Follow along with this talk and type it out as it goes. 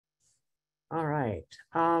All right.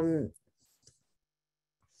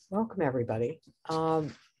 Welcome, everybody.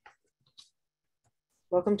 Welcome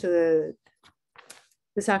to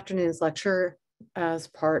this afternoon's lecture as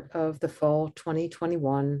part of the fall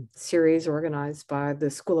 2021 series organized by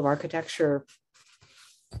the School of Architecture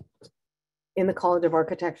in the College of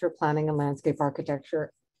Architecture, Planning, and Landscape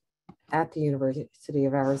Architecture at the University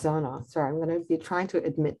of Arizona. Sorry, I'm going to be trying to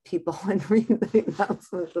admit people and read the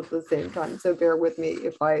announcements at the same time, so bear with me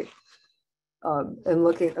if I am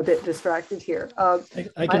looking a bit distracted here.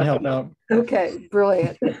 I can help out. Okay,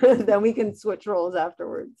 brilliant. Then we can switch roles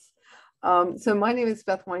afterwards. So my name is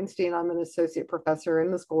Beth Weinstein. I'm an associate professor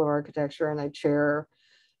in the School of Architecture, and I chair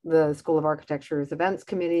the School of Architecture's events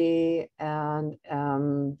committee, and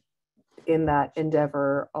in that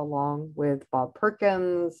endeavor, along with Bob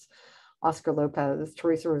Perkins, Oscar Lopez,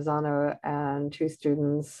 Teresa Rosano, and two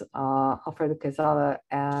students, Alfredo Quezada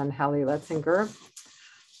and Hallie Letzinger.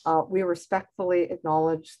 We respectfully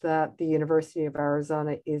acknowledge that the University of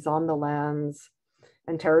Arizona is on the lands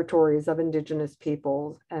and territories of Indigenous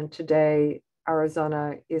peoples, and today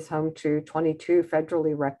Arizona is home to 22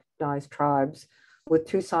 federally recognized tribes, with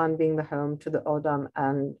Tucson being the home to the Odam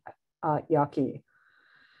and Yaqui.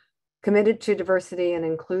 Committed to diversity and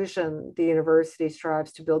inclusion, the university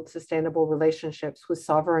strives to build sustainable relationships with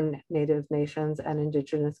sovereign Native nations and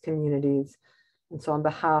Indigenous communities. And so on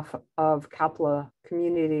behalf of CAPLA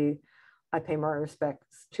community, I pay my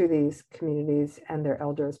respects to these communities and their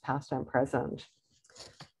elders past and present.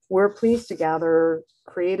 We're pleased to gather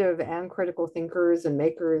creative and critical thinkers and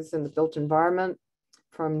makers in the built environment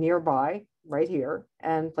from nearby, right here,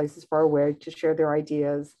 and places far away to share their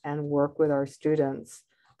ideas and work with our students,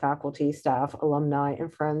 faculty, staff, alumni,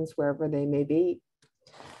 and friends, wherever they may be.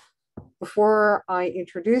 Before I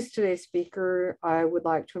introduce today's speaker, I would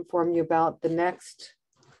like to inform you about the next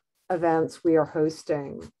events we are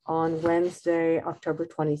hosting. On Wednesday, October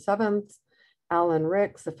 27th, Alan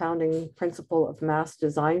Ricks, the founding principal of Mass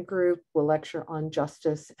Design Group, will lecture on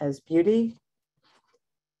justice as beauty.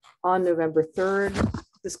 On November 3rd,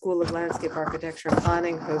 the School of Landscape Architecture and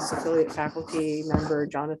Planning hosts affiliate faculty member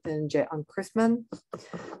Jonathan J. Chrisman,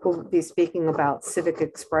 who will be speaking about civic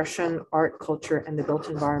expression, art, culture, and the built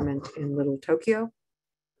environment in Little Tokyo.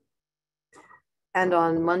 And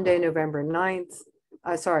on Monday, November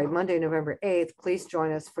 8th, please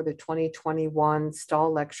join us for the 2021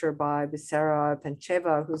 stall lecture by Becerra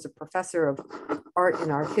Pencheva, who's a professor of art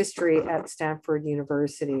and art history at Stanford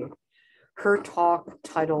University. Her talk,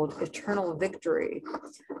 titled Eternal Victory,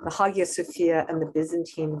 the Hagia Sophia and the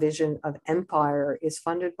Byzantine Vision of Empire, is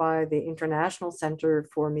funded by the International Center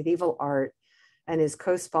for Medieval Art and is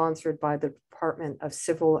co-sponsored by the Department of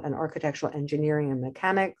Civil and Architectural Engineering and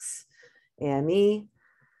Mechanics, AME,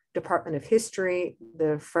 Department of History,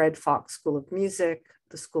 the Fred Fox School of Music,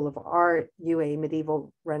 the School of Art, UA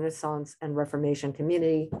Medieval Renaissance and Reformation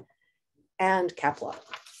Community, and CAPLA.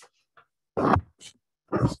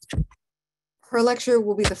 Her lecture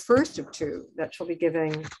will be the first of two that she'll be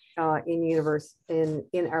giving in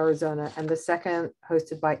Arizona, and the second,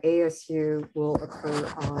 hosted by ASU, will occur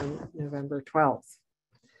on November 12th.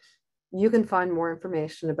 You can find more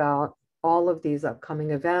information about all of these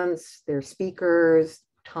upcoming events, their speakers,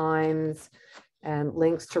 times, and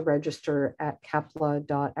links to register at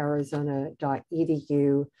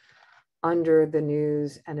capla.arizona.edu under the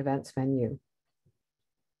news and events menu.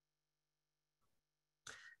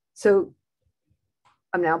 So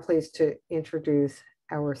I'm now pleased to introduce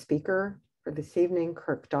our speaker for this evening,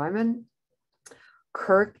 Kirk Dimond.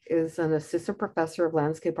 Kirk is an assistant professor of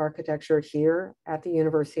landscape architecture here at the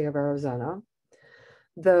University of Arizona.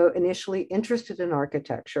 Though initially interested in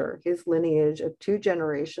architecture, his lineage of two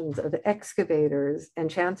generations of excavators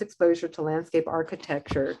and chance exposure to landscape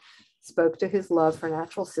architecture spoke to his love for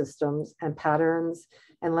natural systems and patterns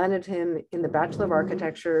and landed him in the Bachelor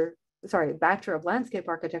of Landscape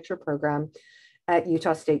Architecture program at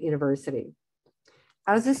Utah State University.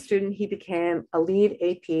 As a student, he became a lead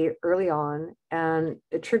AP early on and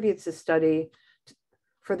attributes his study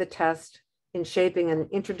for the test in shaping an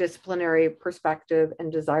interdisciplinary perspective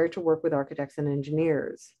and desire to work with architects and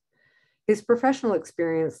engineers. His professional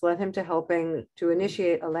experience led him to helping to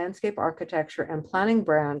initiate a landscape architecture and planning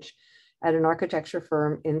branch at an architecture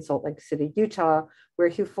firm in Salt Lake City, Utah, where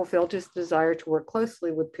he fulfilled his desire to work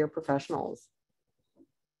closely with peer professionals.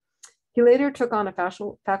 He later took on a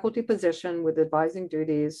faculty position with advising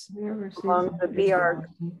duties among the BR.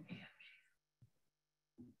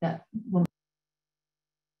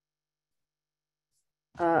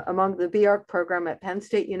 Among the BARC program at Penn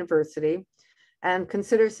State University, and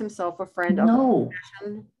considers himself a friend of the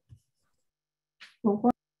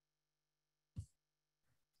profession.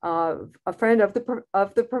 a friend of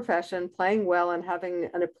the profession, playing well and having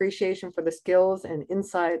an appreciation for the skills and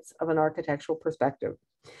insights of an architectural perspective.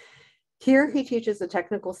 Here, he teaches the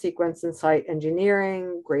technical sequence in site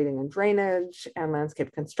engineering, grading and drainage, and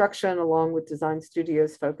landscape construction, along with design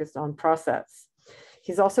studios focused on process.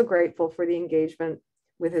 He's also grateful for the engagement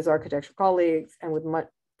with his architectural colleagues and with much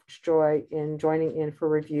joy in joining in for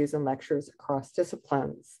reviews and lectures across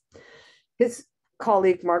disciplines. His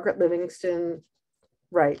colleague, Margaret Livingston,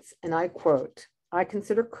 writes, and I quote, "I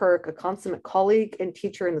consider Kirk a consummate colleague and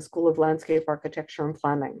teacher in the School of Landscape Architecture and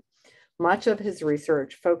Planning. Much of his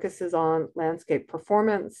research focuses on landscape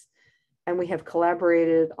performance, and we have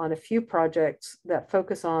collaborated on a few projects that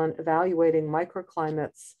focus on evaluating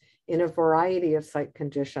microclimates in a variety of site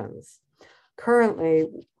conditions.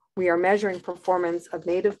 Currently, we are measuring performance of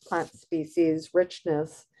native plant species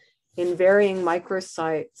richness in varying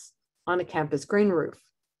microsites on a campus green roof.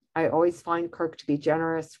 I always find Kirk to be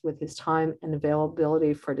generous with his time and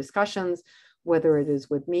availability for discussions, whether it is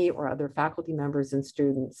with me or other faculty members and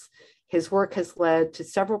students. His work has led to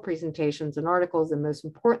several presentations and articles, and most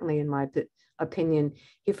importantly, in my opinion,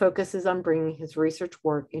 he focuses on bringing his research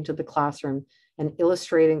work into the classroom and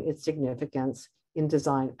illustrating its significance in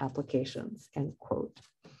design applications," end quote.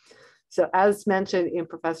 So as mentioned in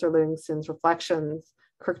Professor Livingston's reflections,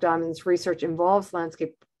 Kirk Dimond's research involves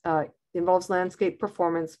landscape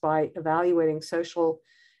performance by evaluating social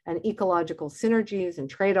and ecological synergies and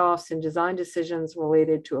trade-offs in design decisions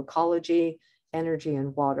related to ecology, energy,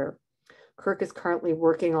 and water. Kirk is currently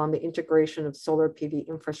working on the integration of solar PV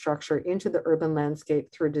infrastructure into the urban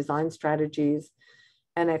landscape through design strategies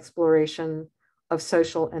and exploration of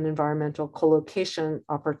social and environmental co-location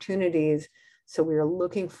opportunities. So we are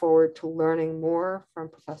looking forward to learning more from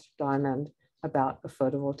Professor Dimond about a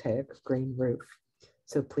photovoltaic green roof.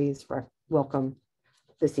 So please welcome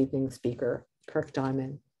this evening's speaker, Kirk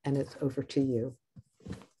Dimond, and it's over to you.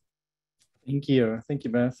 Thank you,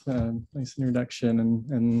 Beth. Nice introduction,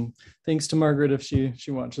 and thanks to Margaret if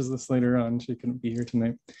she watches this later on. She couldn't be here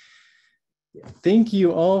tonight. Thank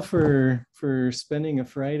you all for spending a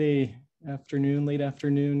Friday afternoon, late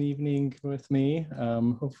afternoon, evening with me.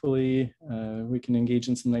 Hopefully we can engage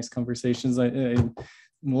in some nice conversations. I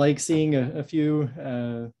like seeing a few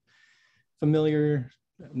familiar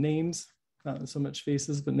names, not so much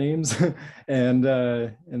faces, but names.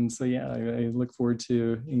 and so, yeah, I look forward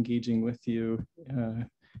to engaging with you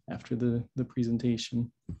after the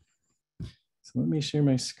presentation. So let me share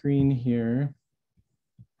my screen here.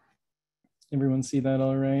 Everyone see that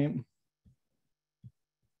all right?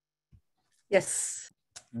 Yes.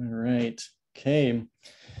 All right. Okay.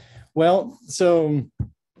 Well, so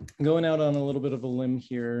going out on a little bit of a limb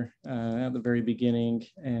here at the very beginning,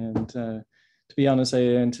 and to be honest,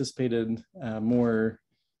 I anticipated more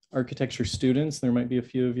architecture students. There might be a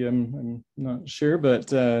few of you, I'm not sure,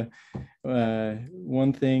 but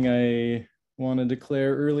one thing I want to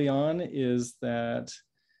declare early on is that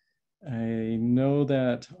I know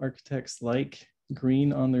that architects like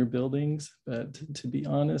green on their buildings, but to be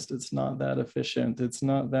honest, it's not that efficient. It's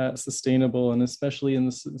not that sustainable, and especially in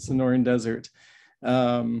the Sonoran Desert.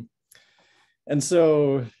 And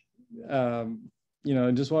so, you know,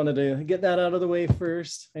 I just wanted to get that out of the way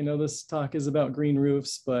first. I know this talk is about green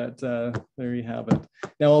roofs, but there you have it.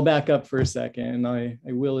 Now I'll back up for a second. I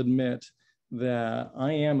will admit that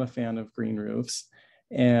I am a fan of green roofs.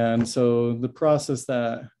 And so the process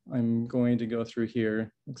that I'm going to go through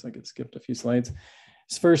here, looks like it skipped a few slides.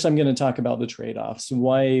 First, I'm going to talk about the trade-offs,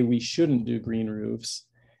 why we shouldn't do green roofs,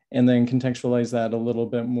 and then contextualize that a little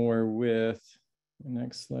bit more with the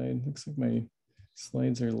next slide. Looks like my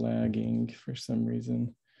slides are lagging for some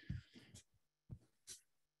reason.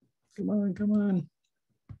 Come on, come on.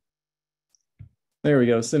 There we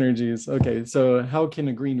go, synergies. Okay, so how can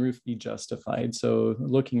a green roof be justified? So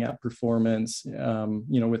looking at performance, you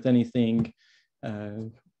know, with anything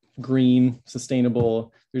green,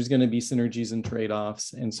 sustainable, there's going to be synergies and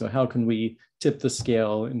trade-offs. And so how can we tip the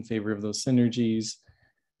scale in favor of those synergies?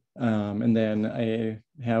 And then I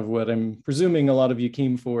have what I'm presuming a lot of you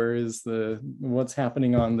came for is what's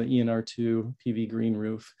happening on the ENR2 PV green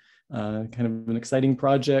roof. Kind of an exciting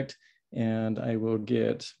project, and I will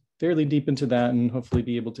get fairly deep into that and hopefully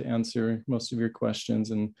be able to answer most of your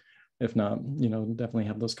questions. And if not, you know, definitely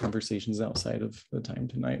have those conversations outside of the time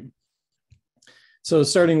tonight. So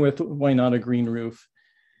starting with why not a green roof?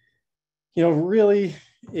 You know, really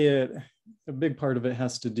a big part of it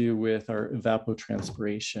has to do with our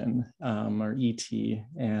evapotranspiration, our ET.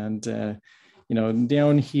 And, you know,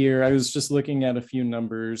 down here, I was just looking at a few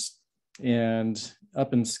numbers, and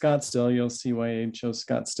up in Scottsdale, you'll see why I chose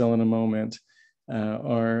Scottsdale in a moment.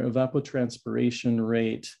 our evapotranspiration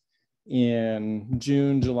rate in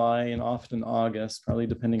June, July, and often August, probably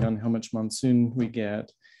depending on how much monsoon we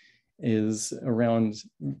get, is around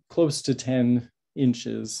close to 10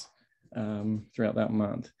 inches throughout that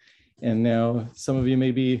month. And now some of you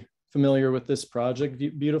may be familiar with this project,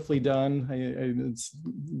 beautifully done. It's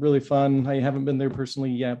really fun. I haven't been there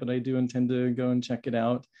personally yet, but I do intend to go and check it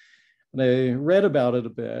out. But I read about it a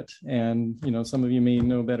bit, and some of you may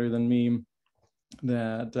know better than me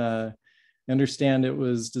that I understand it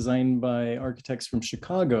was designed by architects from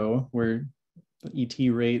Chicago, where the ET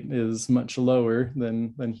rate is much lower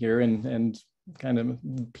than here, and kind of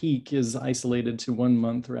peak is isolated to 1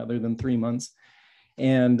 month rather than 3 months.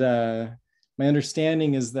 And my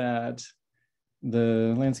understanding is that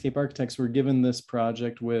the landscape architects were given this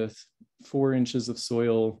project with 4 inches of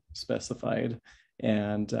soil specified.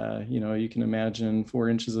 And, you can imagine 4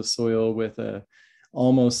 inches of soil with a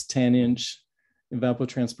almost 10-inch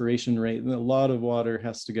evapotranspiration rate. A lot of water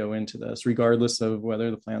has to go into this, regardless of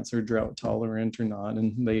whether the plants are drought tolerant or not.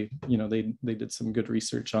 And they did some good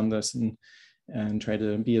research on this and try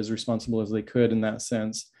to be as responsible as they could in that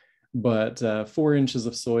sense. But 4 inches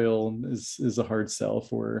of soil is a hard sell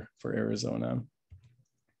for Arizona.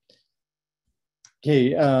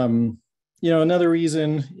 Okay, another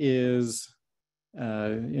reason is,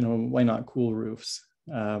 why not cool roofs?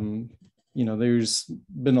 There's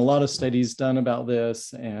been a lot of studies done about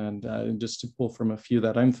this, and just to pull from a few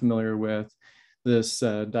that I'm familiar with, this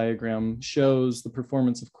diagram shows the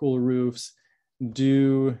performance of cool roofs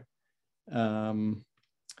do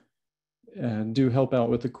help out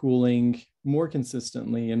with the cooling more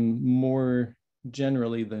consistently and more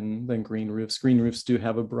generally than green roofs. Green roofs do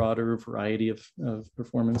have a broader variety of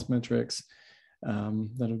performance metrics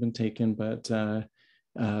that have been taken, but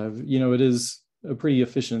it is a pretty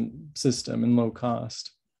efficient system and low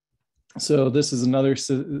cost. So this is another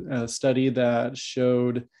study that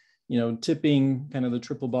showed, tipping kind of the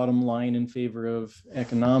triple bottom line in favor of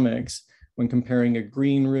economics when comparing a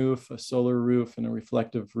green roof, a solar roof, and a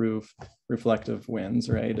reflective roof. Reflective wins,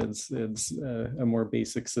 right? It's a more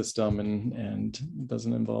basic system and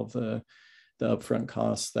doesn't involve the upfront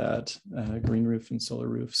costs that green roof and solar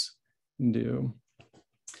roofs do.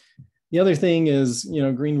 The other thing is,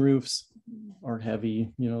 green roofs are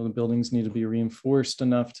heavy. The buildings need to be reinforced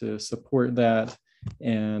enough to support that,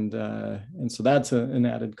 and so that's an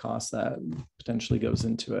added cost that potentially goes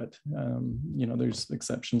into it. There's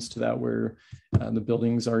exceptions to that where the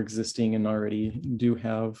buildings are existing and already do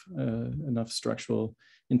have enough structural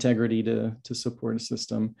integrity to support a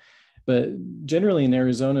system. But generally in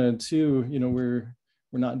Arizona too,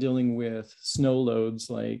 we're not dealing with snow loads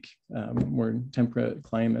like more temperate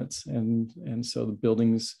climates, and so the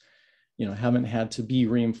buildings haven't had to be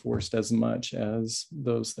reinforced as much as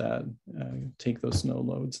those that take those snow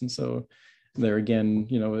loads. And so there again,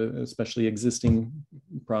 especially existing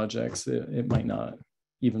projects, it might not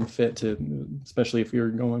even fit to, especially if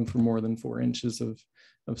you're going for more than 4 inches of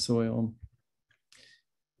soil.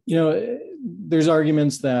 There's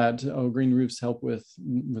arguments that, green roofs help with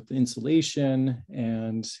insulation,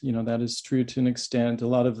 and that is true to an extent. A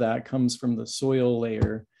lot of that comes from the soil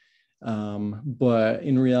layer. But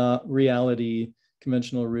in reality,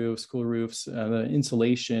 conventional roofs, cool roofs, the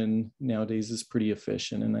insulation nowadays is pretty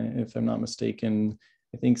efficient. And if I'm not mistaken,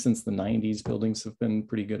 I think since the 90s, buildings have been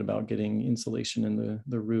pretty good about getting insulation in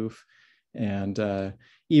the roof. And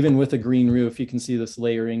even with a green roof, you can see this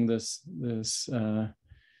layering. This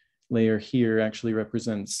layer here actually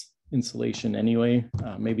represents insulation anyway.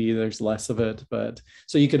 Maybe there's less of it, but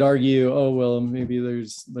so you could argue, oh well, maybe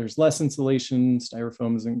there's less insulation.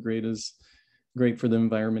 Styrofoam isn't great for the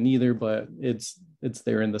environment either, but it's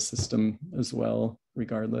there in the system as well,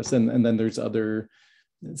 regardless. And then there's other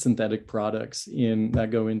synthetic products that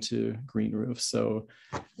go into green roofs, so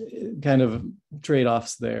kind of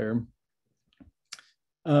trade-offs there.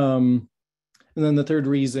 And then the third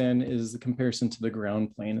reason is the comparison to the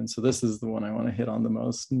ground plane. And so this is the one I want to hit on the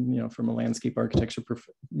most, from a landscape architecture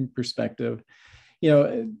perspective.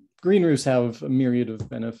 Green roofs have a myriad of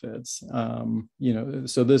benefits.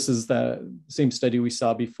 So this is that same study we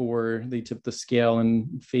saw before. They tipped the scale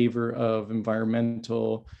in favor of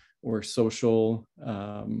environmental or social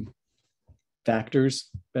factors,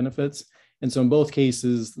 benefits. And so in both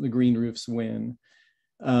cases, the green roofs win.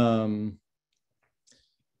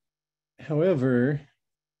 However,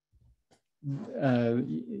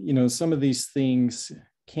 some of these things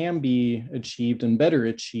can be achieved and better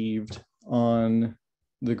achieved on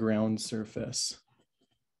the ground surface.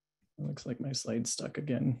 It looks like my slide's stuck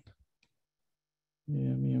again.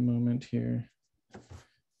 Give me a moment here.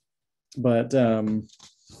 But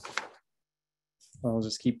I'll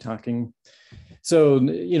just keep talking. So,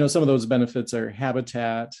 some of those benefits are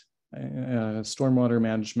habitat, stormwater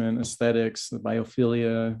management, aesthetics, the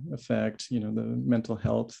biophilia effect, the mental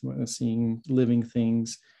health, seeing living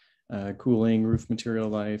things, cooling, roof material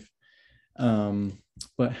life.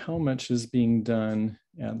 But how much is being done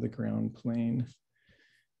at the ground plane?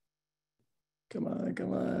 Come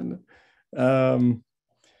on.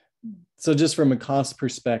 So just from a cost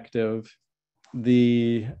perspective,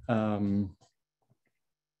 the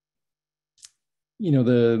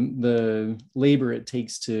the labor it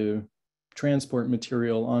takes to transport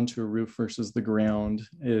material onto a roof versus the ground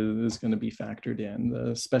is going to be factored in.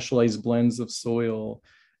 The specialized blends of soil,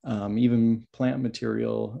 even plant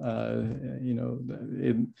material,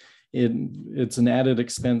 it's an added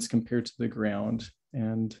expense compared to the ground.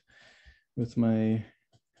 And with my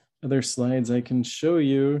other slides, I can show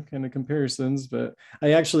you kind of comparisons, but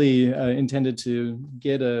I actually intended to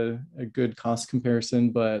get a good cost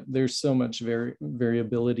comparison, but there's so much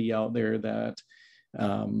variability out there that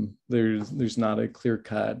there's not a clear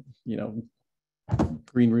cut,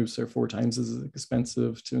 green roofs are 4 times as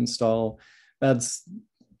expensive to install. That's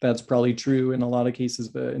probably true in a lot of cases,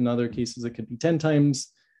 but in other cases it could be 10 times.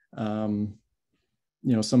 Some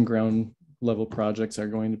ground level projects are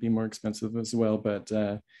going to be more expensive as well, but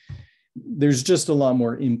there's just a lot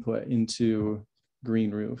more input into green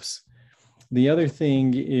roofs. The other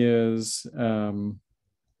thing is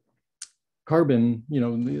carbon,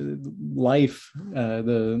 life,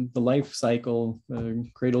 the life cycle,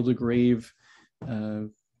 cradle to grave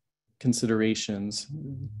considerations,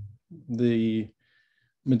 the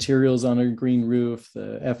materials on a green roof,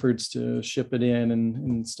 the efforts to ship it in and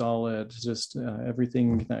install it, just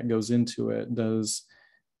everything that goes into it does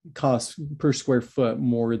cost per square foot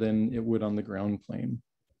more than it would on the ground plane.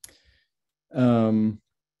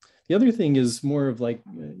 The other thing is more of like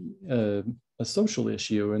a social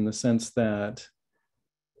issue in the sense that,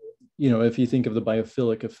 if you think of the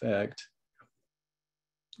biophilic effect,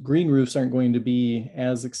 green roofs aren't going to be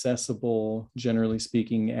as accessible, generally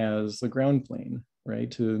speaking, as the ground plane,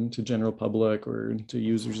 right, to general public or to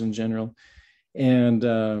users in general. And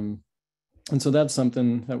so that's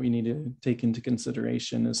something that we need to take into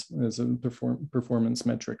consideration as a performance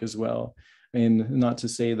metric as well. I mean, not to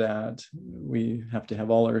say that we have to have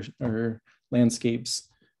all our landscapes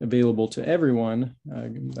available to everyone.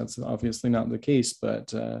 That's obviously not the case,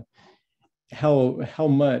 but how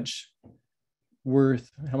much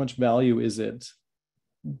value is it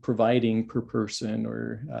providing per person,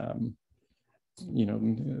 or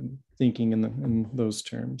thinking in those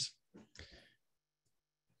terms.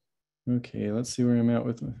 Okay, let's see where I'm at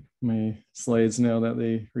with my slides now that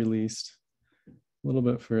they released. A little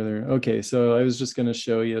bit further. Okay, so I was just going to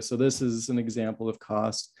show you. So this is an example of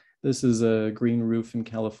cost. This is a green roof in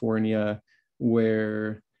California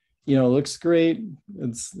where, it looks great.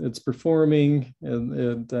 It's performing,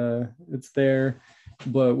 and it's there.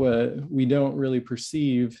 But what we don't really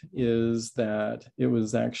perceive is that it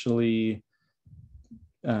was actually,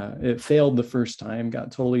 it failed the first time,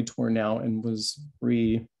 got totally torn out, and was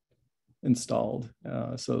reinstalled.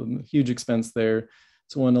 So huge expense there.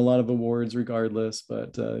 It's won a lot of awards regardless,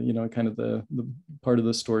 but kind of the part of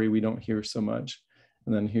the story we don't hear so much.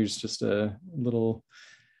 And then here's just a little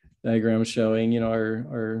diagram showing,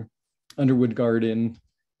 our Underwood Garden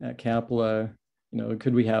at CAPLA.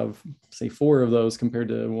 Could we have, say, 4 of those compared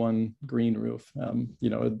to 1 green roof?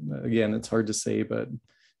 Again, it's hard to say, but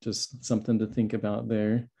just something to think about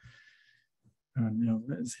there. Oh no,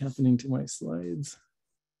 what is happening to my slides?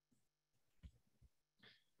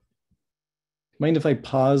 Mind if I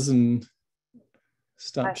pause and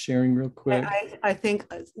stop sharing real quick? I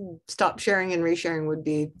think stop sharing and resharing would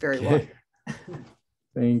be very wise.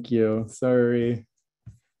 Thank you. Sorry.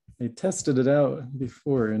 I tested it out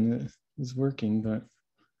before and it was working, but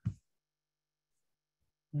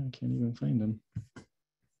I can't even find them.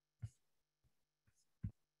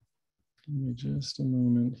 Give me just a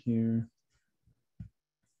moment here.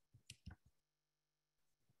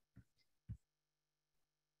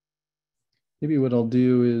 Maybe what I'll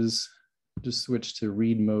do is just switch to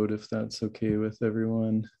read mode if that's okay with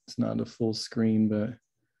everyone. It's not a full screen, but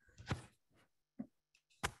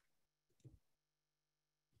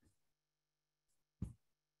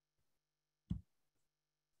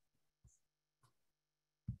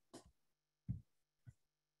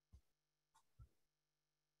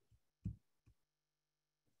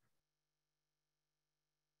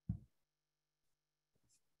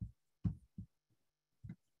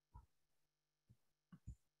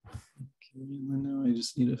now I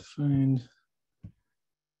just need to find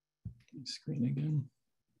the screen again.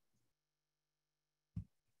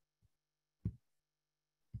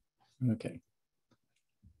 Okay.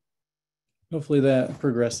 Hopefully that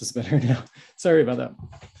progresses better now. Sorry about that.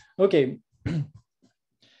 Okay.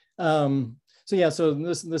 So yeah, so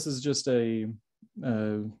this is just an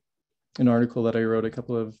article that I wrote a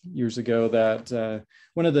couple of years ago that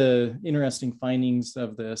one of the interesting findings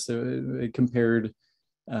of this, it compared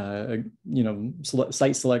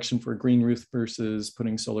site selection for a green roof versus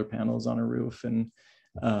putting solar panels on a roof, and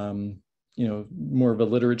more of a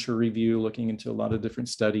literature review looking into a lot of different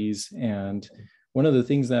studies. And one of the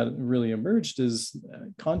things that really emerged is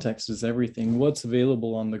context is everything. What's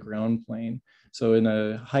available on the ground plane? So in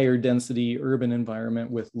a higher density urban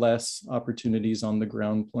environment with less opportunities on the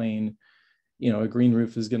ground plane, a green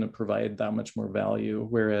roof is going to provide that much more value.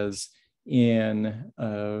 Whereas in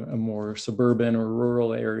a more suburban or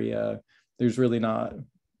rural area, there's really not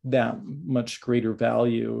that much greater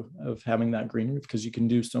value of having that green roof because you can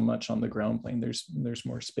do so much on the ground plane. There's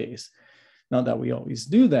more space. Not that we always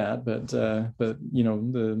do that, but the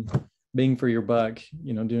bang for your buck,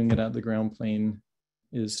 doing it at the ground plane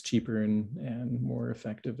is cheaper and more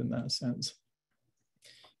effective in that sense.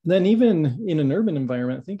 Then even in an urban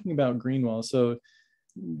environment, thinking about green walls. So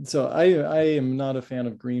I am not a fan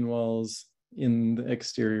of green walls in the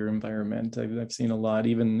exterior environment. I've seen a lot,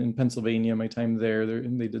 even in Pennsylvania, my time there,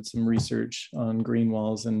 they did some research on green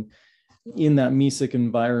walls, and in that mesic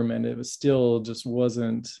environment, it was still just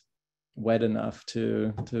wasn't wet enough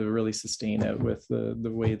to really sustain it with the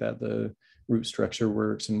way that the root structure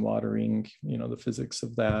works and watering, the physics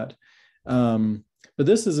of that. But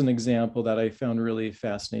this is an example that I found really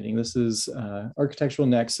fascinating. This is Architectural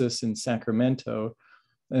Nexus in Sacramento.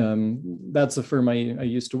 That's a firm I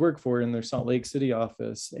used to work for in their Salt Lake City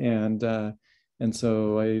office. And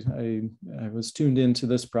so I was tuned into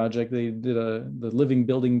this project. They did the Living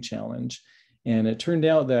Building Challenge. And it turned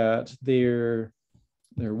out that their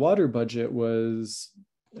water budget was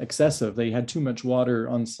excessive. They had too much water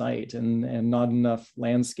on site and not enough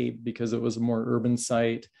landscape because it was a more urban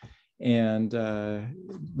site. And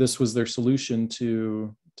this was their solution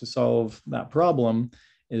to solve that problem,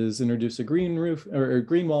 is introduce a green roof or a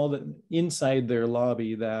green wall that inside their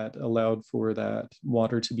lobby that allowed for that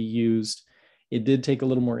water to be used. It did take a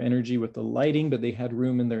little more energy with the lighting, but they had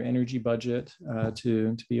room in their energy budget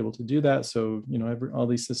to be able to do that. So, all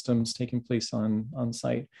these systems taking place on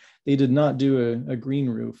site. They did not do a green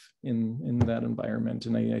roof in that environment.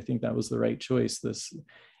 And I think that was the right choice. The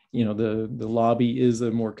lobby is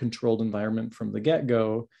a more controlled environment from the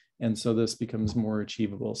get-go. And so this becomes more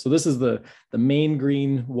achievable. So this is the main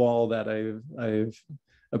green wall that I've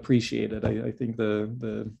appreciated. I think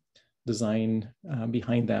the design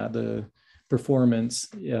behind that, the performance,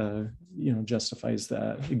 justifies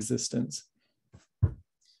that existence.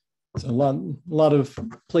 So a lot of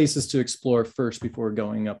places to explore first before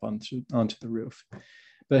going up onto the roof.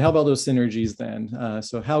 But how about those synergies then?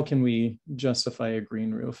 So how can we justify a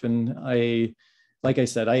green roof? And like I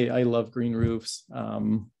said, I love green roofs.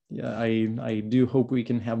 I do hope we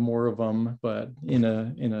can have more of them, but in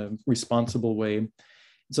a responsible way.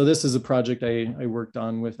 So this is a project I worked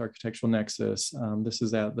on with Architectural Nexus. This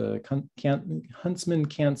is at the Huntsman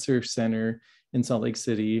Cancer Center in Salt Lake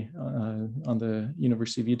City on the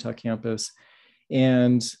University of Utah campus.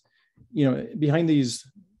 And, behind these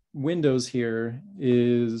windows here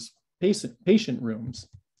is patient rooms.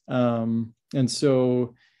 And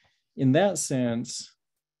so in that sense,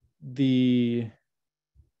 the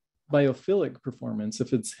biophilic performance,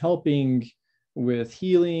 if it's helping with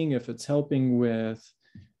healing, if it's helping with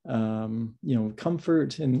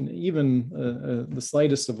comfort, and even the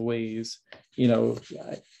slightest of ways, I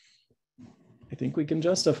think we can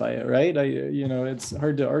justify it, right? It's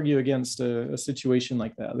hard to argue against a situation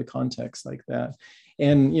like that, the context like that.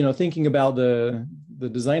 And, thinking about the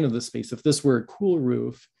design of the space, if this were a cool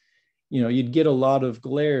roof, you'd get a lot of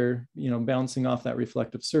glare, bouncing off that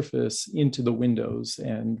reflective surface into the windows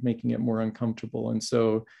and making it more uncomfortable. And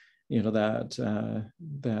so,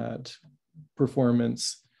 that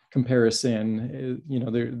performance comparison,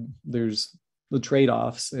 there's the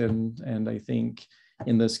trade-offs, and I think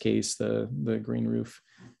in this case, the green roof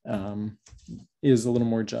is a little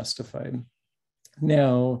more justified.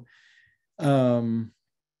 Now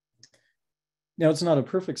it's not a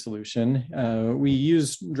perfect solution. We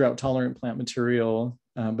use drought-tolerant plant material,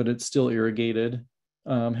 but it's still irrigated.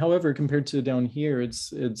 However, compared to down here,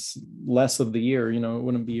 it's less of the year. It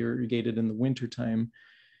wouldn't be irrigated in the wintertime.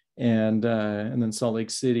 And then Salt Lake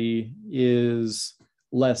City is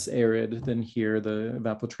less arid than here. The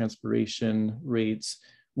evapotranspiration rates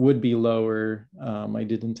would be lower. I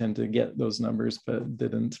did intend to get those numbers, but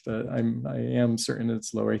didn't. But I am certain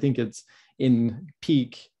it's lower. I think it's in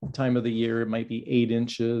peak time of the year, it might be 8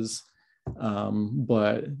 inches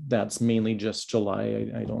but that's mainly just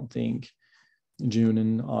July. I don't think June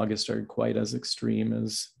and August are quite as extreme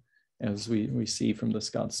as we see from the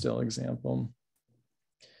Scottsdale example.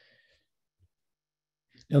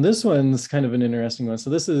 Now this one's kind of an interesting one. So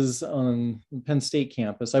this is on Penn State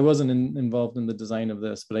campus. I wasn't involved in the design of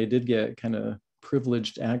this, but I did get kind of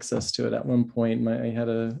privileged access to it at one point. I had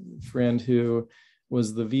a friend who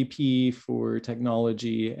was the VP for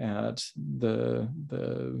technology at the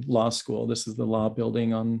law school. This is the law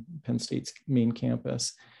building on Penn State's main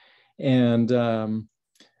campus. And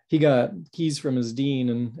he got keys from his dean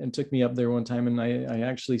and took me up there one time, and I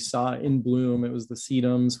actually saw it in bloom. It was the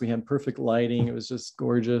sedums. We had perfect lighting. It was just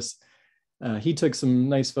gorgeous. He took some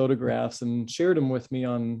nice photographs and shared them with me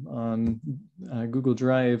on Google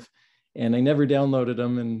Drive, and I never downloaded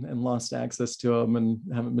them and lost access to them and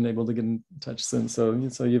haven't been able to get in touch since. So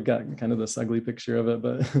you've got kind of this ugly picture of it,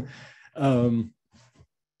 but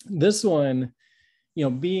this one,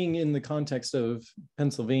 being in the context of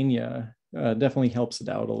Pennsylvania, definitely helps it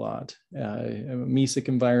out a lot. Mesic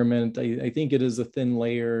environment, I think it is a thin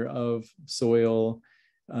layer of soil.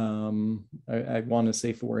 I want to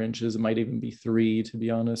say 4 inches. It might even be 3, to be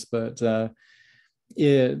honest, but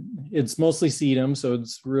it's mostly sedum, so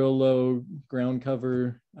it's real low ground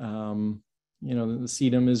cover. The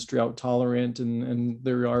sedum is drought tolerant, and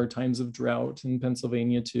there are times of drought in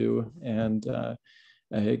Pennsylvania too, and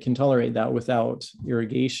it can tolerate that without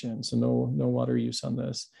irrigation, so no water use on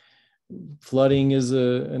this. Flooding is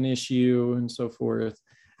an issue and so forth.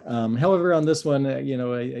 However, on this one,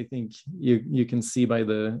 I think you can see by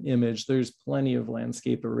the image, there's plenty of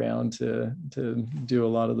landscape around to do a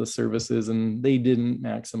lot of the services, and they didn't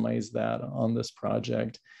maximize that on this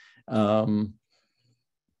project.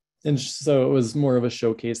 And so it was more of a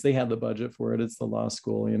showcase. They had the budget for it. It's the law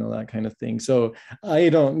school, that kind of thing. So I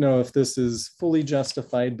don't know if this is fully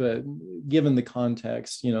justified, but given the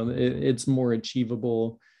context, it's more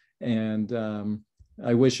achievable. And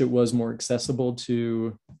I wish it was more accessible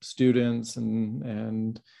to students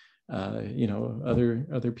and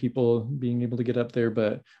other people being able to get up there.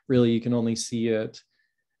 But really, you can only see it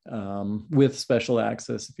with special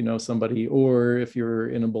access if you know somebody, or if you're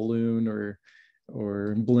in a balloon or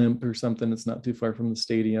blimp or something. It's not too far from the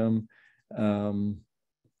stadium.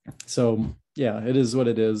 So yeah, it is what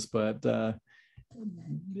it is, but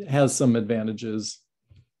it has some advantages,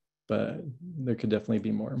 but there could definitely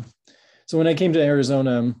be more. So when I came to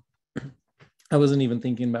Arizona, I wasn't even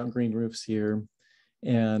thinking about green roofs here.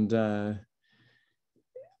 And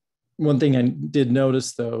one thing I did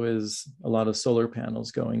notice, though, is a lot of solar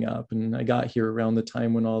panels going up. And I got here around the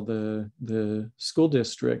time when all the school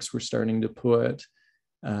districts were starting to put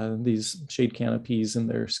these shade canopies in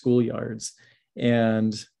their schoolyards.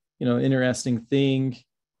 And, interesting thing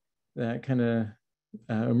that kind of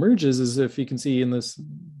emerges is, if you can see in this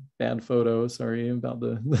bad photo, sorry about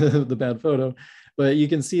the bad photo, but you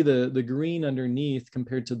can see the green underneath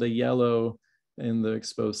compared to the yellow in the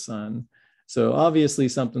exposed sun. So obviously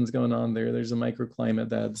something's going on there. There's a microclimate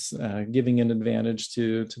that's giving an advantage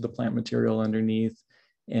to the plant material underneath.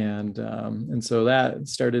 And so that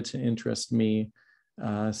started to interest me.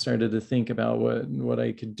 Started to think about what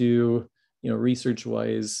I could do,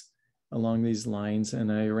 research-wise along these lines.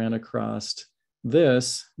 And I ran across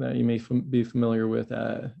this that you may be familiar with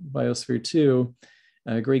at Biosphere 2.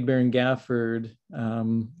 Greg Barron Gafford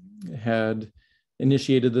had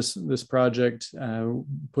initiated this project,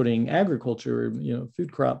 putting agriculture,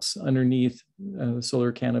 food crops underneath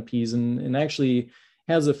solar canopies, and actually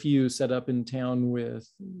has a few set up in town with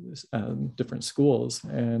different schools.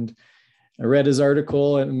 And I read his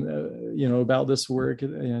article and about this work,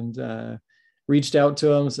 and reached out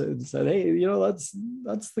to him, said, hey,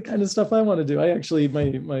 that's the kind of stuff I want to do. I actually,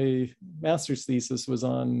 my master's thesis was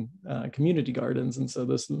on community gardens, and so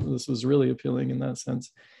this was really appealing in that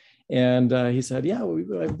sense. And he said, yeah,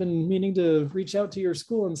 I've been meaning to reach out to your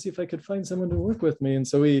school and see if I could find someone to work with me. And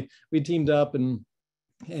so we teamed up, and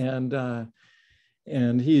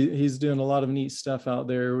he's doing a lot of neat stuff out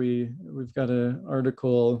there. We've got an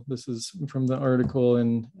article. This is from the article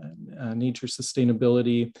in Nature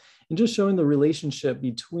Sustainability, and just showing the relationship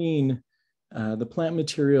between the plant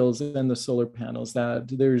materials and the solar panels, that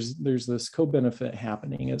there's this co-benefit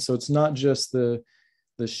happening. And so it's not just the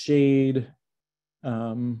shade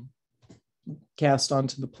cast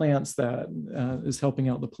onto the plants that is helping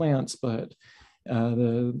out the plants, but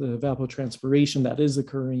the evapotranspiration that is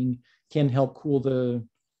occurring can help cool the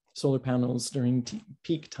solar panels during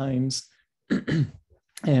peak times.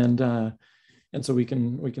 And so we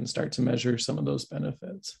can start to measure some of those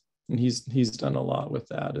benefits. And he's done a lot with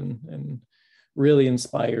that, and really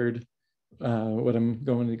inspired what I'm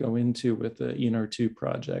going to go into with the ENR2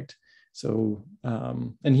 project. So,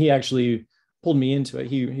 and he actually pulled me into it.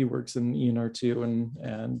 He works in ENR2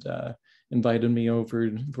 and invited me over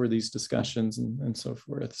for these discussions and so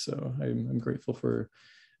forth. So I'm grateful for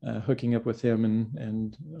hooking up with him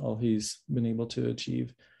and all he's been able to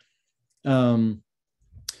achieve.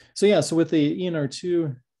 So yeah, so with the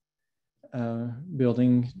ENR2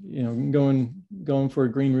 building, going for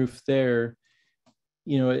a green roof there,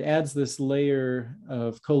 it adds this layer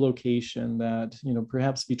of co-location that,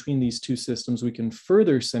 perhaps between these two systems, we can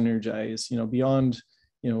further synergize, beyond,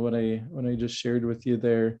 what I just shared with you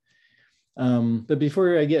there. But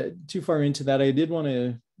before I get too far into that, I did want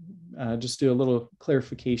to just do a little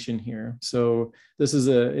clarification here. So this is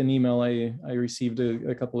an email I received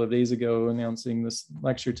a couple of days ago announcing this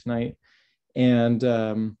lecture tonight. And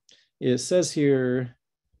it says here,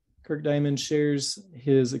 Kirk Dimond shares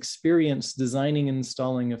his experience designing and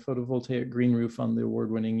installing a photovoltaic green roof on the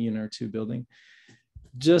award-winning ENR2 building.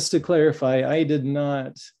 Just to clarify, I did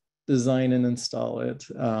not design and install it.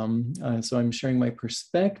 So I'm sharing my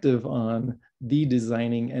perspective on the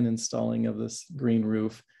designing and installing of this green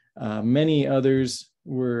roof. Many others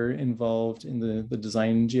were involved in the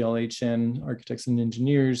design, GLHN, architects and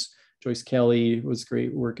engineers. Joyce Kelly was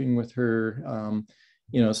great working with her.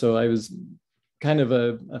 So I was kind of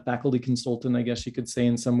a faculty consultant, I guess you could say,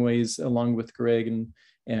 in some ways, along with Greg,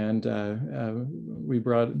 and we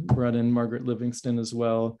brought in Margaret Livingston as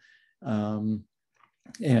well.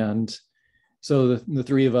 And so the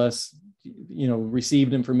three of us,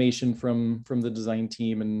 received information from the design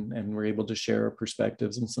team and were able to share our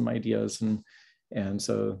perspectives and some ideas. And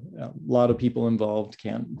so a lot of people involved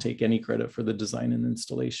can't take any credit for the design and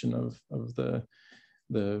installation of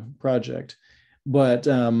the project. But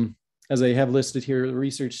as I have listed here, the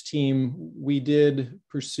research team, we did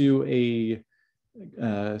pursue a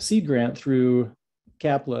seed grant through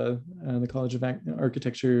CAPLA, the College of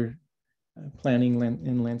Architecture, Planning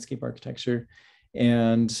and Landscape Architecture,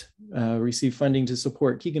 and received funding to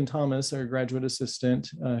support Keegan Thomas, our graduate assistant,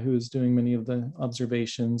 who is doing many of the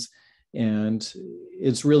observations. And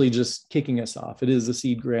it's really just kicking us off. It is a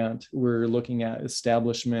seed grant. We're looking at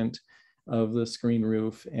establishment of the green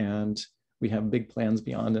roof, and we have big plans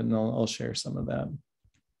beyond it, and I'll share some of that.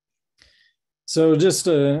 So just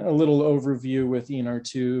a little overview with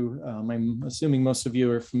ENR2. I'm assuming most of you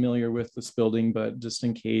are familiar with this building, but just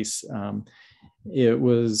in case, it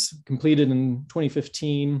was completed in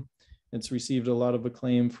 2015. It's received a lot of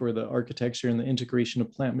acclaim for the architecture and the integration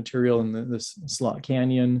of plant material in this slot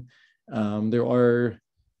canyon. There are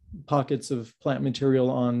pockets of plant material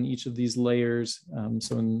on each of these layers.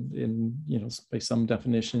 So in by some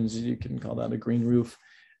definitions, you can call that a green roof.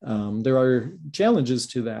 There are challenges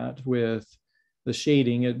to that with the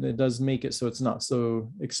shading. It does make it so it's not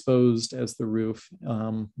so exposed as the roof,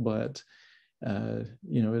 but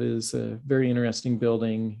it is a very interesting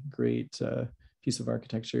building, great piece of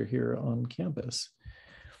architecture here on campus.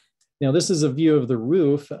 Now, this is a view of the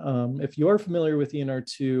roof. If you are familiar with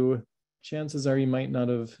ENR2, chances are you might not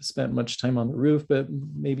have spent much time on the roof, but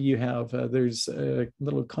maybe you have. There's a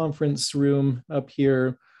little conference room up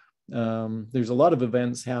here. There's a lot of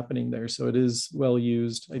events happening there, so it is well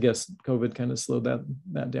used. I guess COVID kind of slowed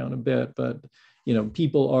that down a bit, but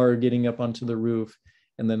people are getting up onto the roof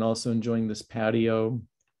and then also enjoying this patio.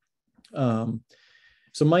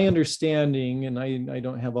 So my understanding, and I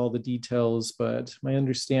don't have all the details, but my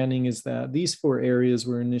understanding is that these four areas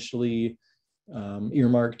were initially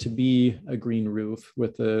earmarked to be a green roof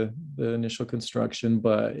with the initial construction,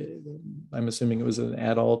 but I'm assuming it was an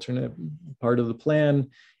alternate part of the plan,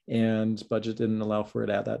 and budget didn't allow for it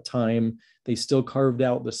at that time. They still carved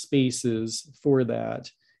out the spaces for that,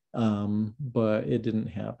 but it didn't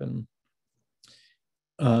happen.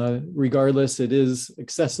 Regardless, it is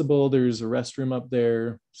accessible. There's a restroom up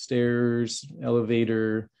there, stairs,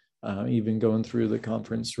 elevator, even going through the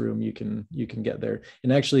conference room, you can get there.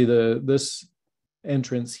 And actually this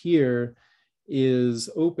entrance here is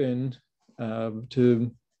open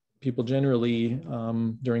to people generally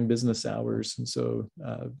during business hours. And so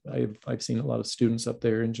I've seen a lot of students up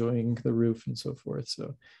there enjoying the roof and so forth.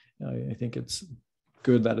 So I think it's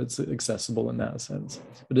good that it's accessible in that sense,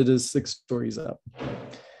 but it is 6 stories up.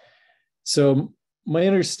 So my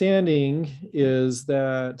understanding is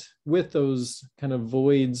that with those kind of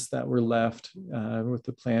voids that were left with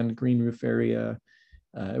the planned green roof area,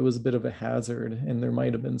 it was a bit of a hazard, and there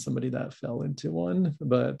might have been somebody that fell into one,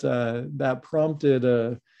 but that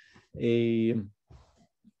prompted a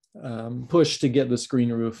push to get this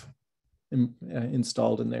green roof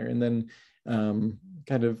installed in there. And then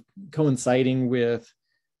kind of coinciding with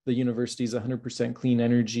the university's 100% clean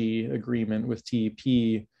energy agreement with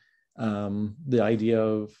TEP, the idea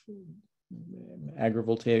of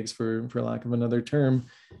agrivoltaics, for lack of another term,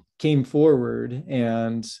 came forward.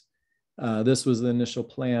 And this was the initial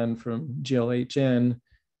plan from GLHN.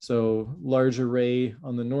 So large array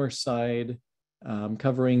on the north side,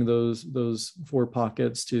 covering those 4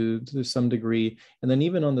 pockets to some degree. And then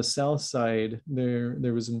even on the south side,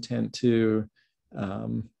 there was intent to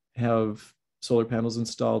have solar panels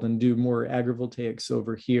installed and do more agrivoltaics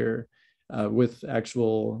over here with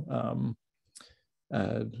actual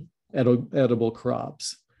edible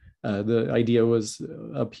crops. The idea was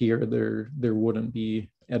up here, there wouldn't be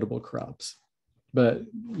edible crops, but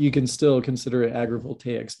you can still consider it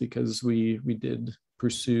agrivoltaics because we did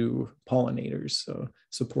pursue pollinators. So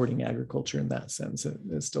supporting agriculture in that sense,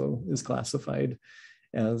 it still is classified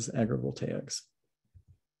as agrivoltaics.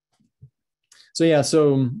 So yeah,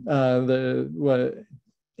 so what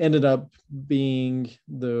ended up being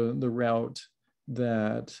the route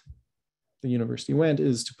that the university went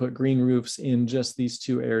is to put green roofs in just these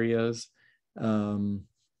 2 areas. And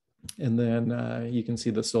then you can see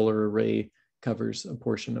the solar array covers a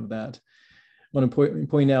portion of that. I want to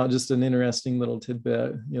point out just an interesting little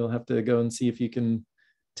tidbit. You'll have to go and see if you can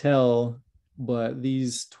tell, but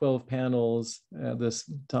these 12 panels at this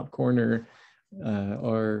top corner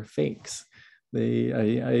are fakes.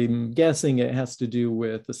 I'm guessing it has to do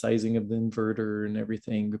with the sizing of the inverter and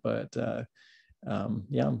everything, but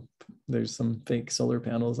yeah, there's some fake solar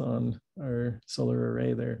panels on our solar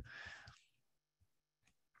array there.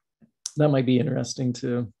 That might be interesting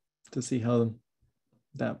to see how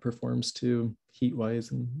that performs too, heat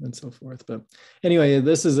wise and so forth. But anyway,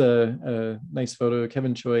 this is a nice photo.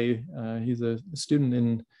 Kevin Choi, he's a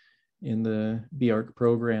student in the BARC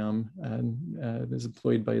program and is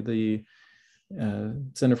employed by the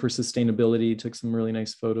Center for Sustainability. Took some really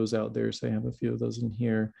nice photos out there, so I have a few of those in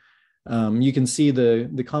here. You can see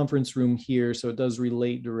the conference room here, so it does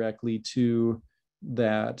relate directly to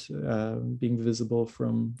that being visible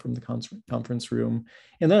from the conference room.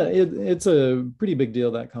 And that it's a pretty big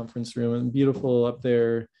deal, that conference room, and beautiful up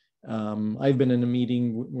there. I've been in a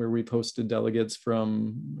meeting where we've hosted delegates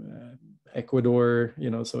from Ecuador,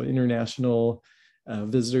 so international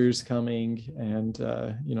visitors coming, and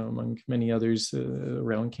among many others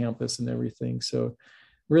around campus and everything. So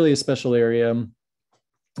really a special area.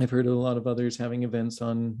 I've heard of a lot of others having events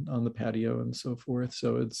on the patio and so forth.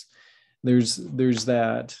 So there's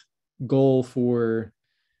that goal for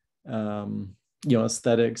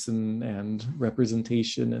aesthetics and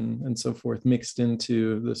representation and so forth mixed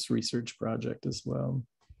into this research project as well.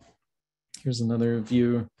 Here's another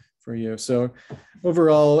view for you. So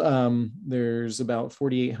overall, there's about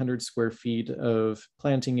 4,800 square feet of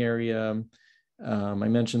planting area. I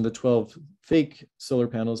mentioned the 12 fake solar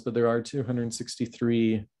panels, but there are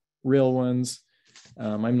 263 real ones.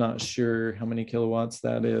 I'm not sure how many kilowatts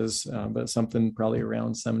that is, but something probably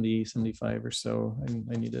around 70, 75 or so.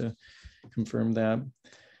 I need to confirm that.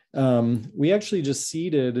 We actually just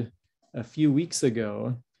seeded a few weeks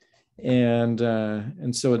ago, and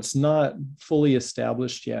so it's not fully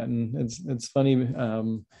established yet. And it's funny, I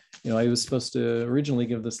was supposed to originally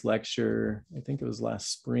give this lecture, I think it was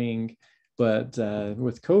last spring, but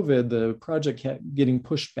with COVID, the project kept getting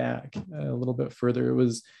pushed back a little bit further.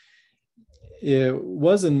 It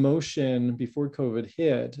was in motion before COVID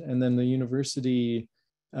hit, and then the university,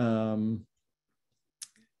 they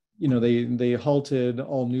halted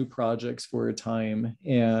all new projects for a time,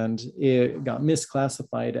 and it got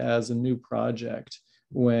misclassified as a new project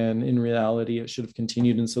when in reality it should have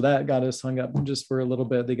continued. And so that got us hung up just for a little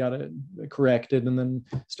bit. They got it corrected and then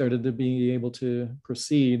started to be able to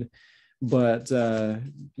proceed. But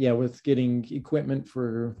yeah, with getting equipment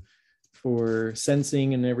for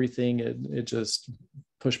sensing and everything, it just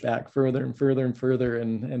pushed back further and further and further,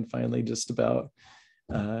 and finally just about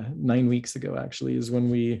 9 weeks ago actually is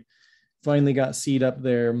when we finally got seed up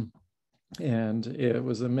there. And it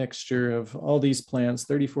was a mixture of all these plants,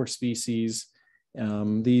 34 species.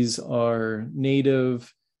 These are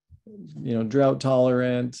native, drought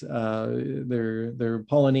tolerant, they're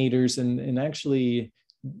pollinators, and actually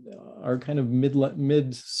are kind of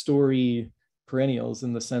mid-story perennials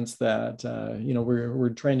in the sense that we're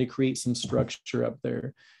trying to create some structure up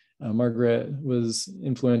there. Margaret was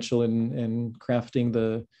influential in crafting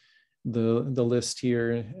the list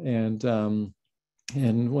here, and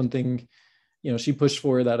one thing she pushed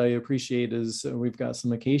for that I appreciate is we've got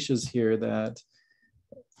some acacias here that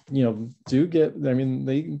do get,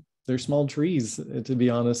 they're small trees, to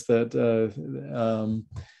be honest, that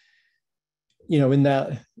in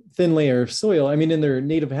that thin layer of soil. I mean, in their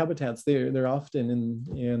native habitats, they're often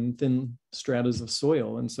in thin stratas of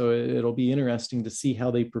soil, and so it'll be interesting to see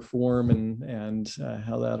how they perform and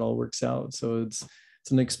how that all works out. So it's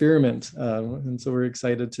an experiment, and so we're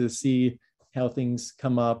excited to see how things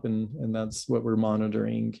come up, and that's what we're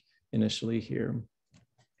monitoring initially here.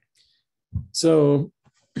 So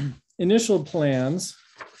initial plans,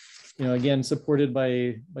 again supported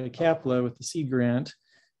by CAPLA with the seed grant.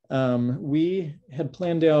 We had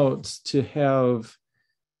planned out to have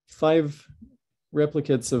 5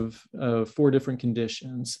 replicates of 4 different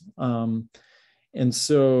conditions. And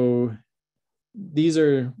so these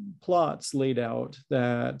are plots laid out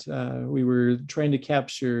that we were trying to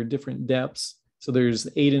capture different depths. So there's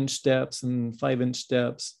 8-inch depths and 5-inch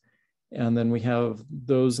depths. And then we have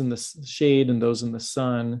those in the shade and those in the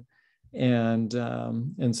sun. And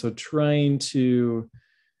so trying to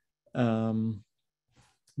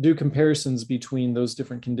do comparisons between those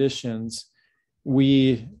different conditions,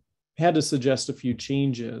 we had to suggest a few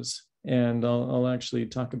changes, and I'll actually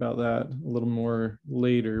talk about that a little more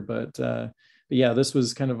later. But yeah, this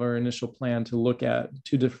was kind of our initial plan, to look at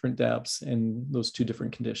 2 different depths and those 2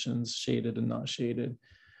 different conditions, shaded and not shaded.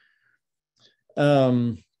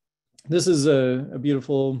 This is a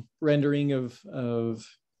beautiful rendering of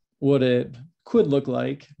what it could look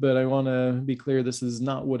like, but I want to be clear, this is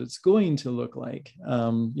not what it's going to look like.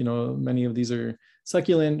 Many of these are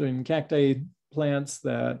succulent and cacti plants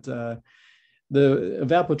that the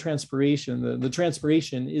evapotranspiration, the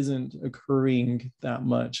transpiration isn't occurring that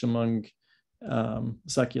much among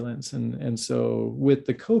succulents. And so with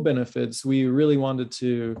the co-benefits, we really wanted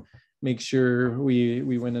to make sure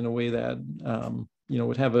we went in a way that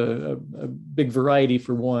would have a big variety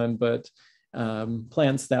for one, but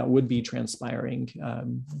plants that would be transpiring,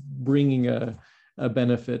 bringing a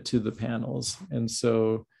benefit to the panels. And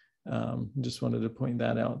so just wanted to point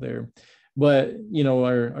that out there. But,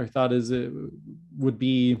 our thought is it would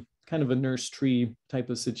be kind of a nurse tree type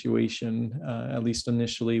of situation, at least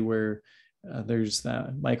initially, where there's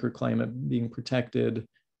that microclimate being protected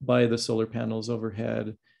by the solar panels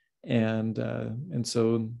overhead. And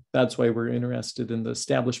so that's why we're interested in the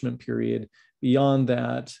establishment period. Beyond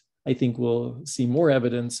that, I think we'll see more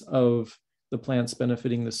evidence of the plants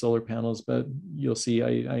benefiting the solar panels, but you'll see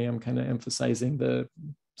I am kind of emphasizing the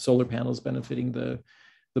solar panels benefiting the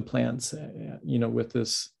plants, with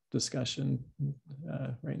this discussion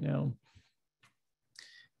right now.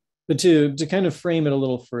 But to kind of frame it a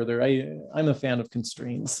little further, I'm a fan of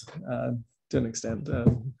constraints to an extent.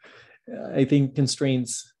 I think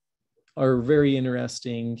constraints are very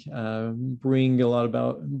interesting, bring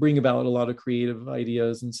about a lot of creative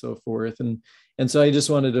ideas and so forth. And so I just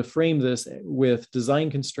wanted to frame this with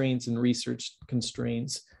design constraints and research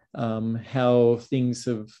constraints, how things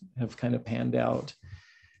have kind of panned out.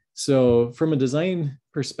 So from a design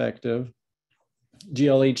perspective,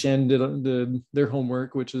 GLHN did their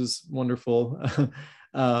homework, which is wonderful.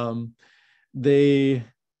 They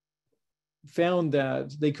found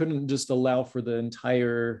that they couldn't just allow for the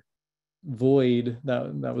entire void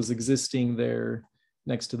that was existing there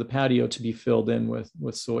next to the patio to be filled in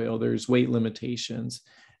with soil. There's weight limitations.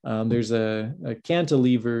 There's a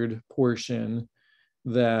cantilevered portion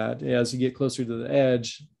that, as you get closer to the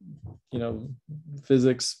edge,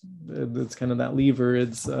 physics, it's kind of that lever.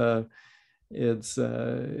 It's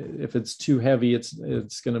if it's too heavy,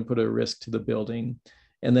 it's going to put a risk to the building.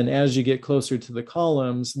 And then as you get closer to the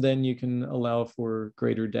columns, then you can allow for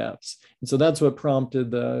greater depths. And so that's what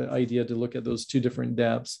prompted the idea to look at those 2 different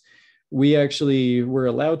depths. We actually were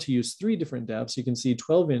allowed to use 3 different depths. You can see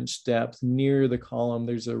 12-inch depth near the column.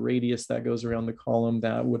 There's a radius that goes around the column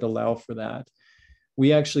that would allow for that.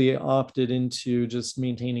 We actually opted into just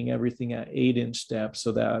maintaining everything at 8-inch depth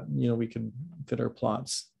so that, we could fit our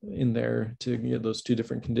plots in there to get those 2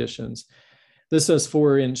 different conditions. This says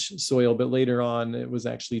 4-inch soil, but later on it was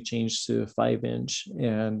actually changed to 5-inch,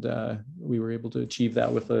 and we were able to achieve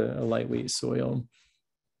that with a lightweight soil.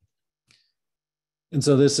 And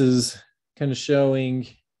so this is kind of showing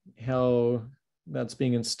how that's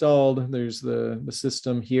being installed. There's the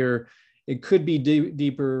system here. It could be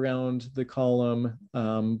deeper around the column,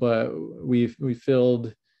 but we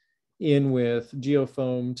filled in with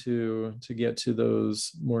geofoam to get to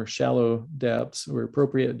those more shallow depths or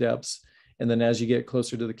appropriate depths. And then as you get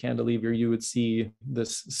closer to the cantilever, you would see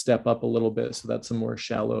this step up a little bit. So that's a more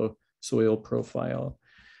shallow soil profile.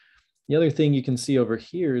 The other thing you can see over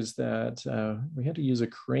here is that we had to use a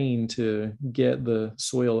crane to get the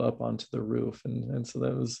soil up onto the roof. And so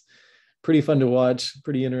that was pretty fun to watch,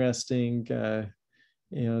 pretty interesting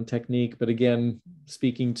technique. But again,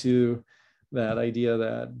 speaking to that idea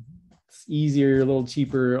that it's easier, a little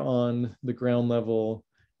cheaper on the ground level.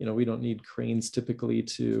 You know, we don't need cranes typically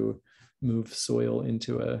to move soil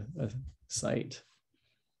into a site.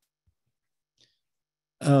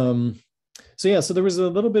 So yeah, so there was a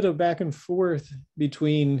little bit of back and forth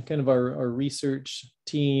between kind of our research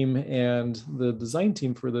team and the design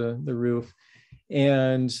team for the roof.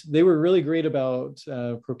 And they were really great about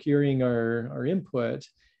procuring our input.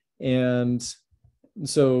 And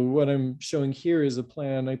so what I'm showing here is a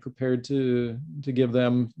plan I prepared to give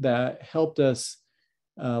them that helped us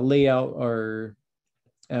lay out our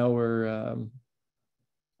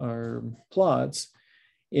plots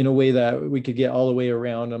in a way that we could get all the way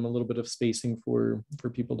around them, a little bit of spacing for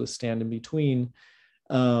people to stand in between.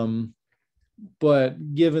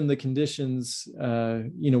 But given the conditions,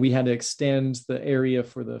 you know, we had to extend the area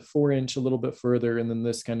for the 4-inch a little bit further. And then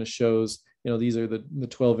this kind of shows, you know, these are the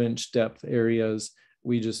 12-inch depth areas.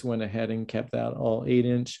 We just went ahead and kept that all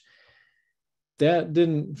 8-inch. That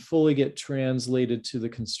didn't fully get translated to the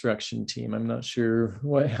construction team. I'm not sure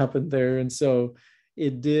what happened there. And so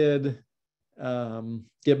it did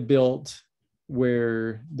get built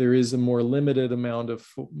where there is a more limited amount of,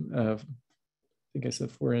 I think I said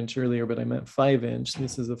 4-inch earlier, but I meant 5-inch.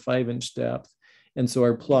 This is a 5-inch depth. And so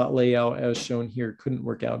our plot layout as shown here couldn't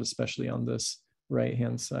work out, especially on this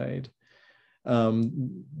right-hand side.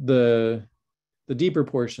 The deeper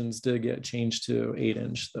portions did get changed to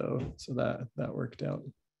 8-inch though. So that worked out.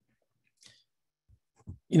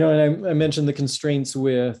 You know, and I mentioned the constraints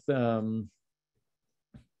with,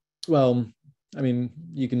 well, I mean,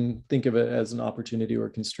 you can think of it as an opportunity or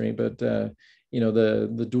constraint, but, you know,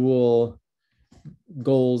 the dual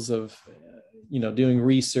goals of, you know, doing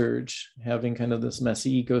research, having kind of this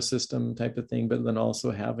messy ecosystem type of thing, but then also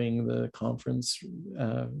having the conference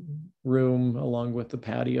room along with the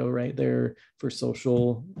patio right there for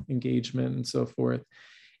social engagement and so forth.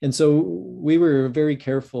 And so we were very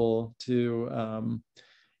careful to,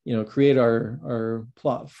 you know, create our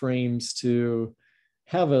plot frames to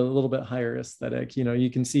have a little bit higher aesthetic. You know, you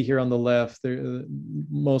can see here on the left, there,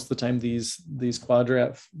 most of the time these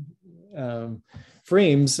quadrat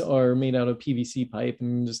frames are made out of PVC pipe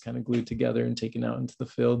and just kind of glued together and taken out into the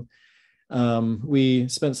field. We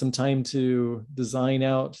spent some time to design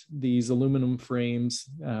out these aluminum frames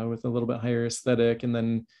with a little bit higher aesthetic, and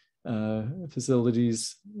then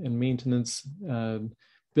facilities and maintenance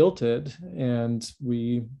built it, and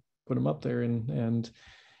we put them up there. And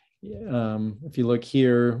if you look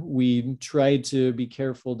here, we tried to be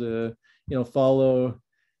careful to, you know, follow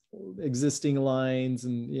existing lines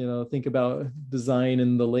and, you know, think about design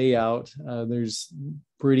and the layout. There's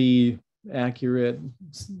pretty accurate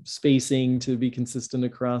spacing to be consistent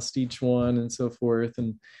across each one and so forth.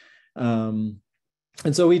 And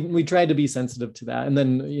so we tried to be sensitive to that. And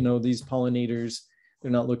then, you know, these pollinators, they're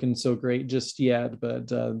not looking so great just yet, but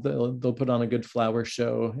they'll put on a good flower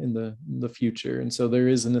show in the future. And so there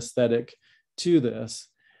is an aesthetic to this.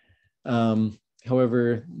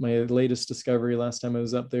 However, my latest discovery last time I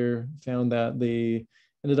was up there found that they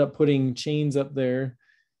ended up putting chains up there,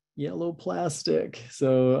 yellow plastic.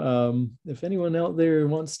 So if anyone out there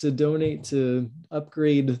wants to donate to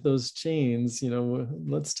upgrade those chains, you know,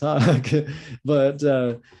 let's talk. But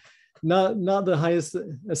not the highest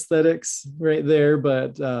aesthetics right there,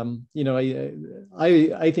 but you know,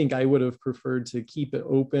 I think I would have preferred to keep it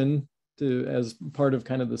open to as part of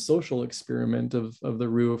kind of the social experiment of the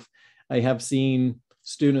roof. I have seen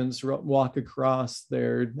students walk across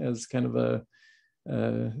there as kind of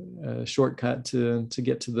a shortcut to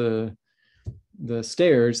get to the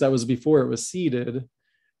stairs. That was before it was seated,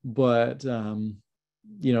 but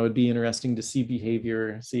you know, it'd be interesting to see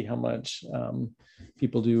behavior, see how much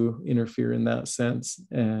people do interfere in that sense.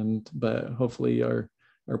 But hopefully our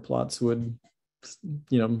plots would,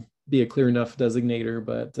 you know, be a clear enough designator.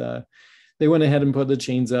 But they went ahead and put the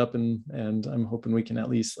chains up, and I'm hoping we can at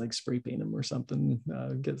least like spray paint them or something,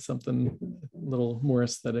 get something a little more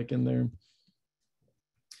aesthetic in there.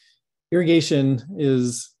 Irrigation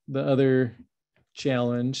is the other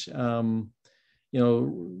challenge. You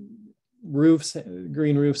know,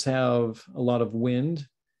 green roofs have a lot of wind,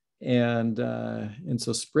 and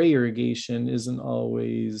so spray irrigation isn't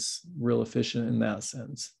always real efficient in that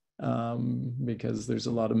sense, because there's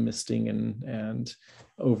a lot of misting and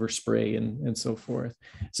overspray and so forth.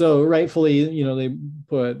 So rightfully, you know, they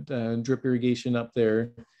put drip irrigation up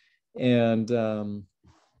there, and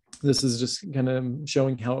this is just kind of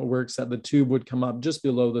showing how it works, that the tube would come up just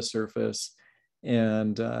below the surface,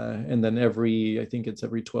 and then I think it's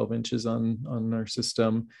every 12 inches on our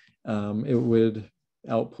system, it would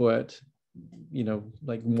output, you know,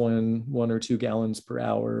 like one or 2 gallons per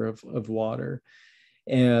hour of water.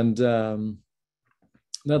 And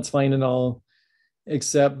that's fine and all,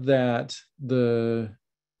 except that the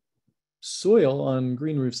soil on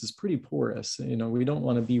green roofs is pretty porous. You know, we don't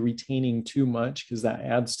want to be retaining too much because that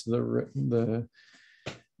adds to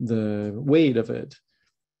the weight of it.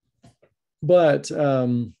 But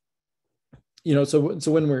you know, so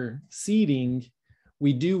when we're seeding,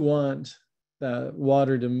 we do want that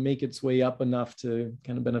water to make its way up enough to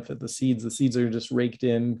kind of benefit the seeds. The seeds are just raked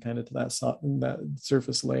in kind of to that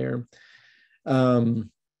surface layer.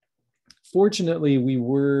 Fortunately, we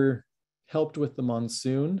were helped with the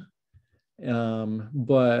monsoon,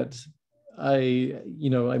 but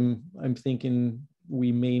I'm thinking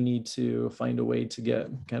we may need to find a way to get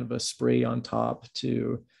kind of a spray on top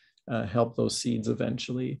to help those seeds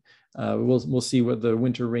eventually. We'll see what the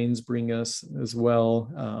winter rains bring us as well.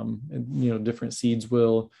 And, you know, different seeds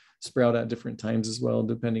will sprout at different times as well,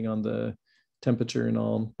 depending on the temperature and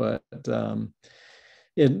all. But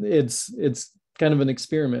it's kind of an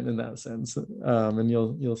experiment in that sense, and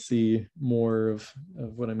you'll see more of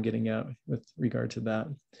what I'm getting at with regard to that.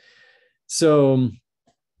 So,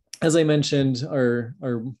 as I mentioned,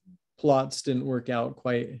 our plots didn't work out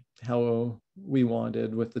quite how we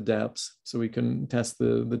wanted with the depths, so we couldn't test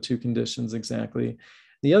the two conditions exactly.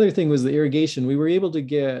 The other thing was the irrigation. We were able to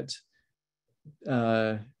get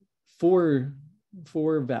four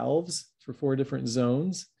valves for 4 different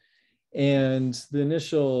zones, and the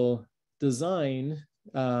initial design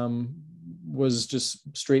was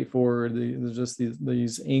just straightforward. Just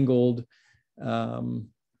these angled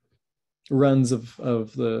runs of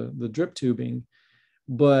the drip tubing.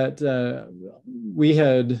 But we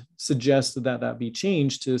had suggested that be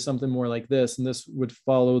changed to something more like this, and this would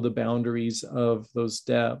follow the boundaries of those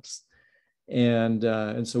depths, and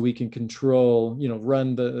so we can control, you know,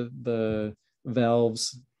 run the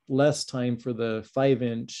valves less time for the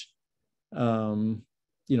 5-inch,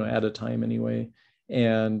 you know, at a time anyway,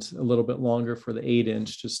 and a little bit longer for the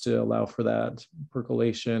 8-inch, just to allow for that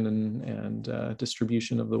percolation and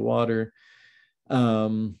distribution of the water.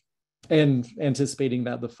 And anticipating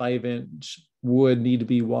that the 5-inch would need to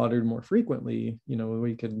be watered more frequently, you know,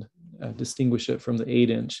 we could distinguish it from the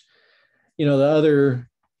 8-inch. You know, the other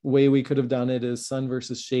way we could have done it is sun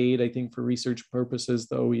versus shade. I think for research purposes,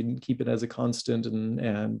 though, we'd keep it as a constant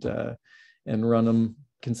and run them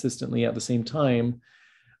consistently at the same time.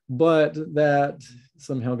 But that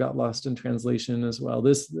somehow got lost in translation as well.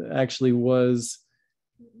 This actually was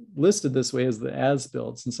listed this way as the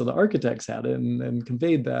as-built, and so the architects had it and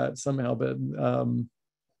conveyed that somehow, but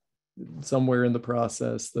somewhere in the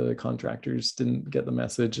process the contractors didn't get the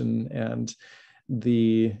message, and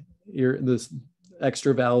this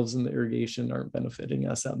extra valves in the irrigation aren't benefiting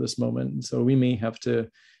us at this moment, and so we may have to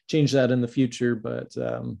change that in the future, but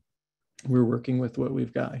we're working with what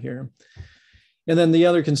we've got here. And then the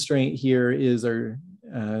other constraint here is our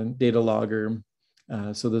data logger.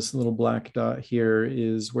 So this little black dot here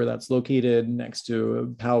is where that's located, next to a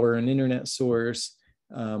power and internet source,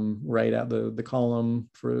 right at the column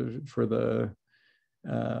for the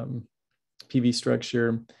PV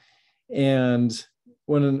structure. And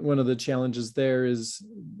one of the challenges there is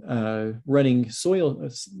running soil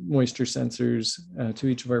moisture sensors to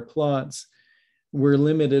each of our plots. We're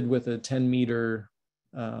limited with a 10-meter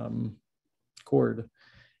cord.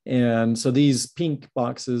 And so these pink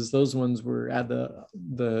boxes, those ones were at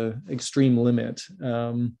the extreme limit.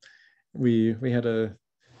 We had to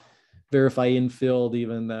verify in field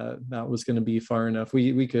even that was going to be far enough.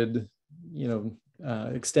 We could, you know,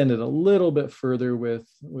 extend it a little bit further with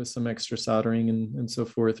some extra soldering and so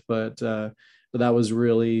forth, but that was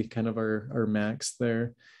really kind of our max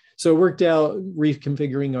there. So it worked out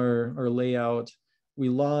reconfiguring our layout. We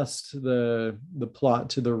lost the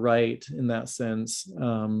plot to the right in that sense,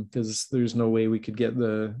 because there's no way we could get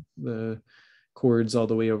the cords all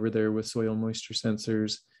the way over there with soil moisture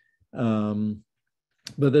sensors.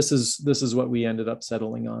 But this is what we ended up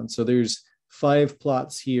settling on. So there's 5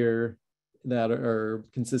 plots here that are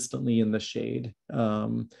consistently in the shade.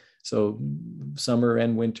 So summer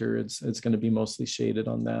and winter, it's going to be mostly shaded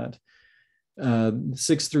on that.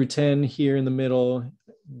 6 through 10 here in the middle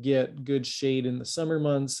get good shade in the summer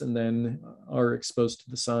months and then are exposed to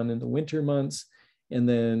the sun in the winter months. And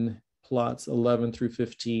then plots 11 through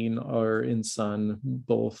 15 are in sun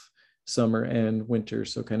both summer and winter,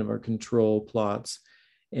 so kind of our control plots.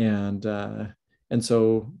 And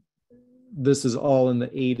so this is all in the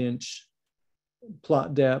 8-inch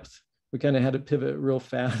plot depth. We kind of had to pivot real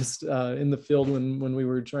fast in the field when we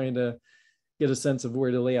were trying to get a sense of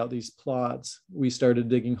where to lay out these plots. We started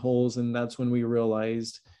digging holes, and that's when we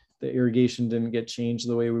realized the irrigation didn't get changed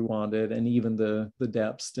the way we wanted, and even the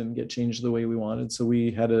depths didn't get changed the way we wanted. So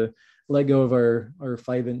we had to let go of our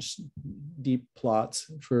 5-inch deep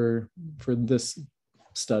plots for this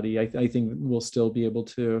study. I think we'll still be able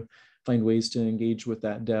to find ways to engage with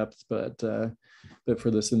that depth, but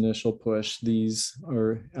for this initial push, these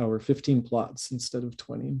are our 15 plots instead of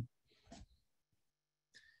 20.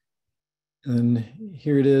 And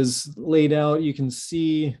here it is laid out. You can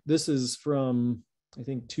see this is from, I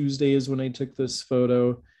think Tuesday is when I took this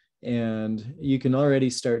photo, and you can already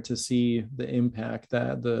start to see the impact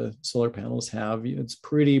that the solar panels have. It's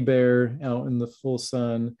pretty bare out in the full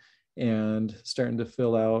sun and starting to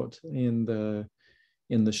fill out in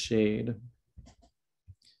the shade.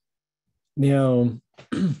 Now,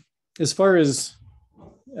 as far as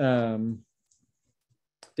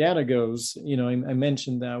data goes, you know, I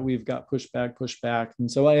mentioned that we've got pushback, and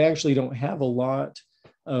so I actually don't have a lot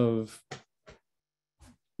of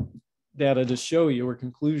data to show you or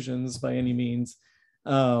conclusions by any means,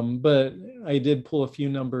 but I did pull a few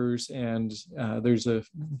numbers, and there's a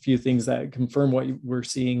few things that confirm what we're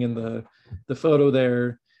seeing in the photo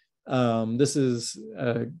there. This is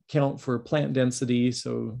a count for plant density,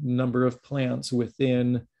 so number of plants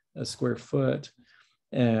within a square foot.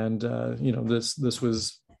 And you know, this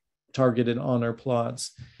was targeted on our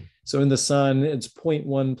plots. So in the sun, it's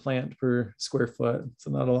 0.1 plant per square foot,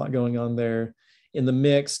 so not a lot going on there. In the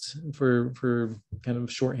mixed, for kind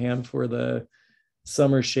of shorthand for the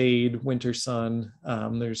summer shade, winter sun,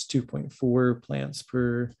 there's 2.4 plants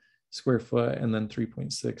per square foot, and then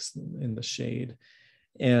 3.6 in the shade.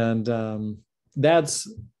 And that's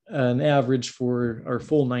an average for our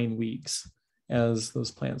full 9 weeks as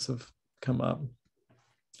those plants have come up.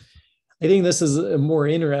 I think this is a more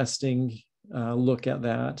interesting look at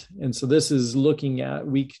that. And so this is looking at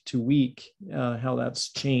week to week, how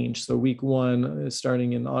that's changed. So week 1 is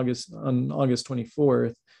starting in August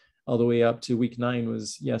 24th, all the way up to week 9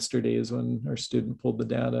 was yesterday is when our student pulled the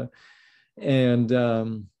data. And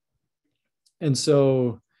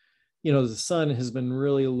so, you know, the sun has been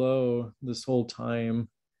really low this whole time,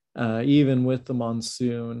 even with the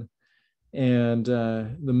monsoon. And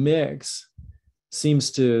the mix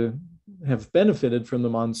seems to have benefited from the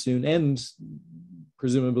monsoon and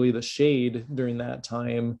presumably the shade during that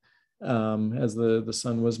time, as the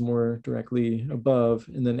sun was more directly above.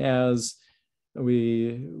 And then as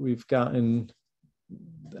we've gotten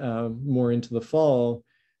more into the fall,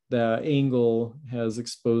 the angle has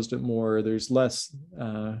exposed it more. There's less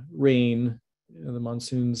rain. The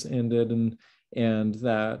monsoons ended, and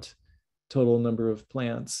that total number of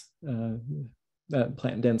plants, that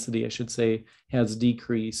plant density, I should say, has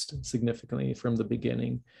decreased significantly from the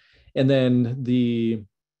beginning. And then the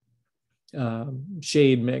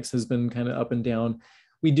shade mix has been kind of up and down.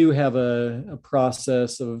 We do have a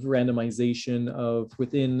process of randomization of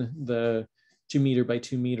within the 2 meter by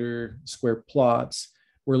 2 meter square plots.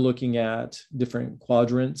 We're looking at different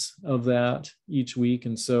quadrants of that each week.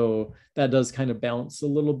 And so that does kind of bounce a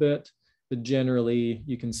little bit, but generally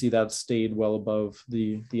you can see that stayed well above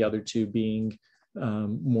the other two, being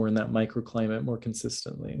more in that microclimate more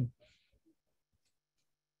consistently.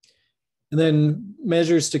 And then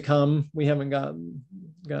measures to come. We haven't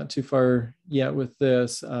got too far yet with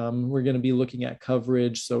this. We're going to be looking at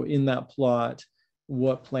coverage. So in that plot,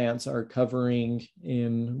 what plants are covering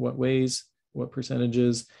in what ways, what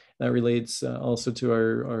percentages. That relates also to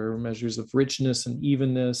our measures of richness and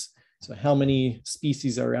evenness. So how many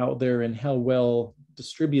species are out there and how well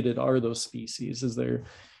distributed are those species? Is there,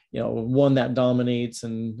 you know, one that dominates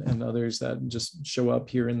and others that just show up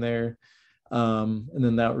here and there? And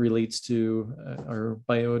then that relates to our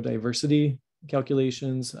biodiversity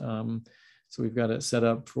calculations. So we've got it set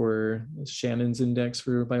up for Shannon's index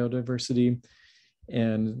for biodiversity.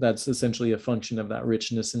 And that's essentially a function of that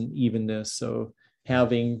richness and evenness. So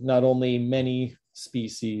having not only many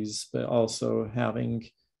species, but also having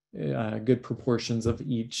good proportions of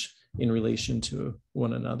each in relation to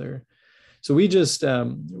one another. So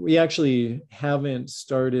we actually haven't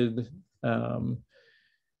started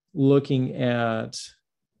looking at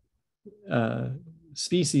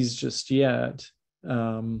species just yet.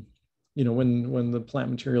 You know, when the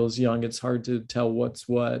plant material is young, it's hard to tell what's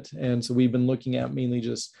what. And so we've been looking at mainly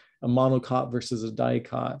just a monocot versus a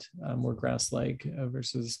dicot, more grass-like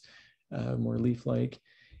versus more leaf-like.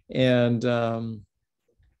 And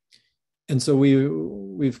so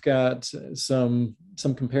we've got some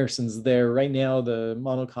comparisons there. Right now, the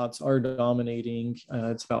monocots are dominating.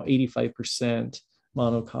 It's about 85%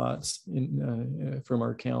 monocots from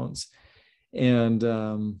our counts. And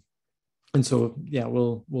And so, yeah,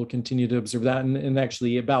 we'll continue to observe that. And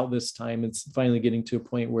actually about this time, it's finally getting to a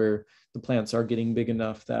point where the plants are getting big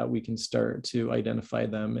enough that we can start to identify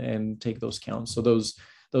them and take those counts. So those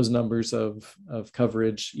numbers of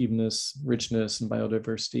coverage, evenness, richness, and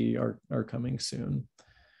biodiversity are coming soon.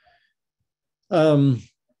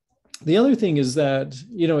 The other thing is that,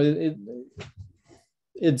 you know,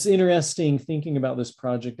 it's interesting thinking about this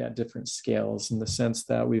project at different scales, in the sense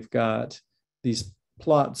that we've got these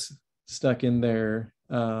plots stuck in there,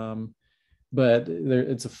 but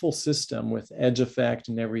it's a full system with edge effect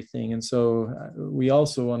and everything. And so we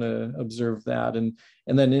also want to observe that. And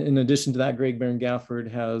then in addition to that, Greg Baron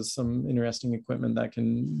Gafford has some interesting equipment that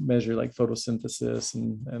can measure like photosynthesis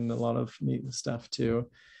and a lot of neat stuff too.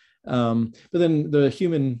 But then the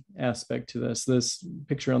human aspect to this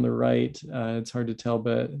picture on the right, it's hard to tell,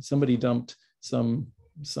 but somebody dumped some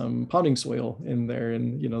potting soil in there.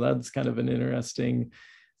 And, you know, that's kind of an interesting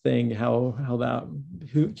thing, how that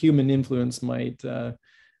human influence might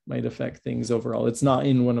affect things overall. It's not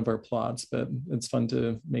in one of our plots, but it's fun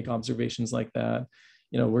to make observations like that.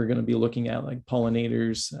 You know, we're going to be looking at like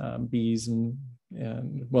pollinators, bees, and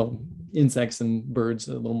well, insects and birds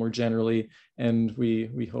a little more generally. And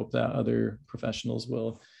we hope that other professionals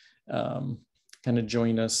will kind of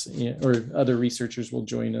join us or other researchers will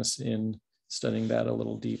join us in studying that a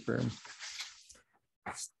little deeper.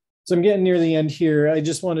 So I'm getting near the end here. I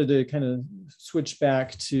just wanted to kind of switch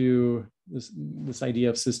back to this idea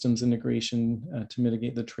of systems integration to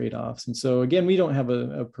mitigate the trade-offs. And so again, we don't have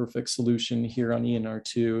a perfect solution here on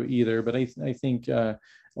ENR2 either, but I think a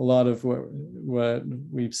lot of what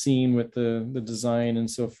we've seen with the design and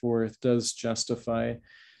so forth does justify.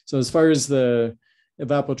 So as far as the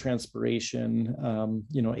evapotranspiration,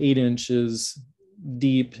 you know, 8 inches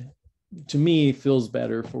deep, to me, feels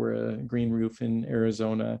better for a green roof in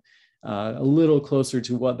Arizona, a little closer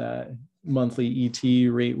to what that monthly ET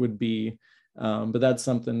rate would be. But that's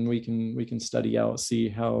something we can study out, see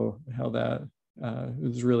how that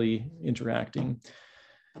is really interacting.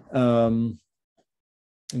 And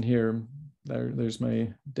here, there's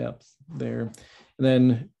my depth there. And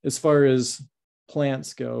then as far as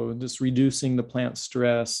plants go, just reducing the plant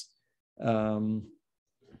stress,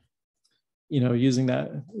 you know, using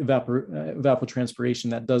that evapotranspiration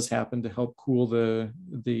that does happen to help cool the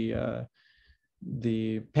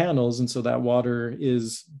panels, and so that water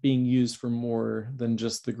is being used for more than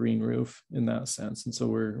just the green roof in that sense. And so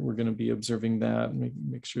we're going to be observing that and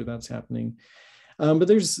make sure that's happening. But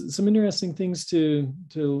there's some interesting things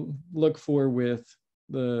to look for with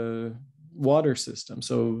the water system.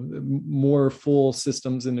 So more full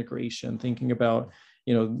systems integration, thinking about,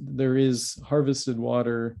 you know, there is harvested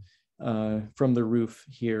water from the roof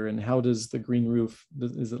here, and how does the green roof,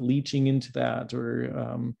 is it leaching into that,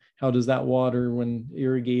 or how does that water when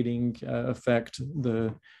irrigating affect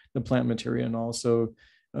the plant material? And also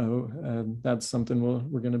that's something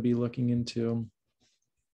we're going to be looking into.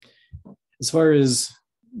 As far as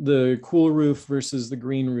the cool roof versus the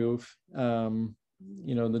green roof,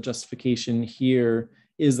 you know, the justification here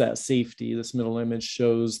is that safety. This middle image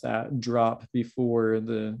shows that drop before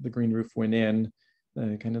the green roof went in.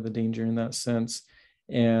 Kind of the danger in that sense.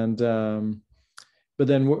 And but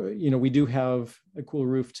then, you know, we do have a cool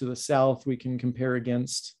roof to the south. We can compare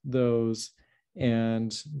against those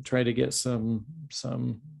and try to get some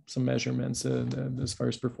measurements as far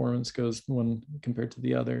as performance goes, one compared to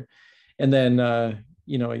the other. And then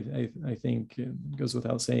you know, I think it goes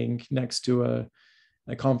without saying, next to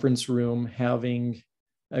a conference room, having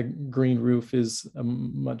a green roof is a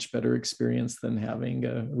much better experience than having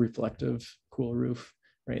a reflective cool roof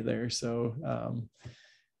right there. So,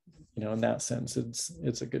 you know, in that sense,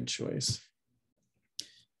 it's a good choice.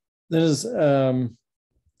 Then as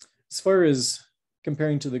far as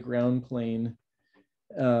comparing to the ground plane,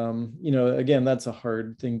 you know, again, that's a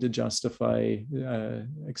hard thing to justify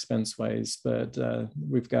expense-wise, but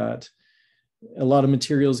we've got a lot of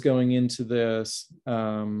materials going into this.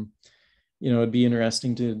 You know, it'd be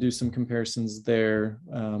interesting to do some comparisons there.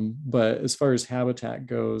 But as far as habitat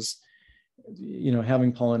goes, you know,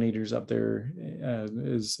 having pollinators up there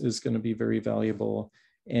is going to be very valuable,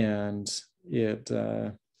 and it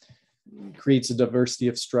creates a diversity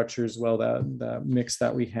of structure as well, that mix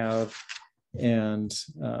that we have. And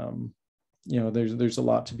you know, there's a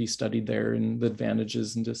lot to be studied there, and the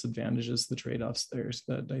advantages and disadvantages, the trade-offs there.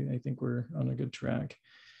 So that I think we're on a good track.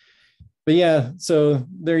 But yeah, so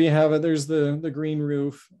there you have it. There's the green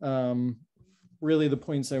roof. Really, the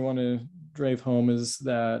points I want to drive home is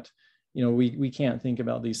that, you know, we can't think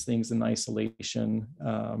about these things in isolation.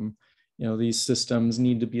 You know, these systems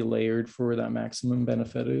need to be layered for that maximum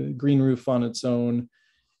benefit. A green roof on its own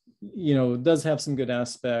does have some good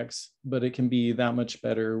aspects, but it can be that much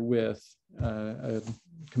better with a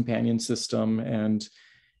companion system, and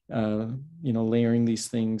layering these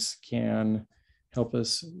things can help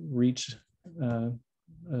us reach a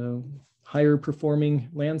higher performing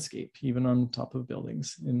landscape, even on top of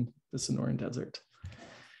buildings in the Sonoran Desert.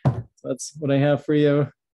 So that's what I have for you.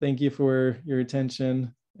 Thank you for your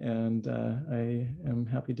attention, and I am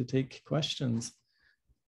happy to take questions.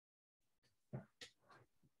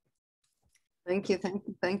 Thank you,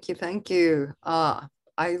 thank you.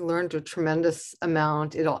 I learned a tremendous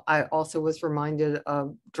amount. I also was reminded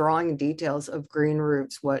of drawing details of green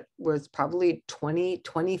roofs, what was probably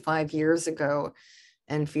 25 years ago,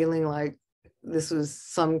 and feeling like this was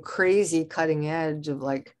some crazy cutting edge of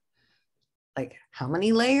like how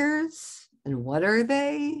many layers and what are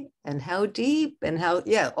they and how deep and how,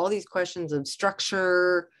 all these questions of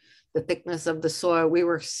structure, the thickness of the soil. We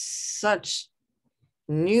were such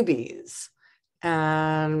newbies,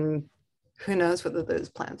 and who knows whether those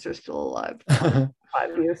plants are still alive 5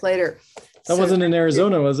 years later. That wasn't in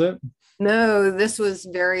Arizona, was it? No, this was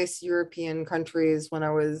various European countries when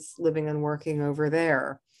I was living and working over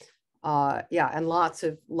there. And lots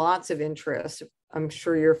of interest. I'm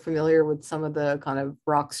sure you're familiar with some of the kind of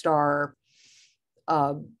rock star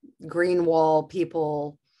green wall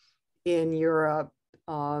people in Europe.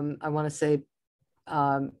 I want to say,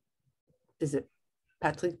 is it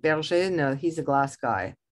Patrick Berger? No, he's a glass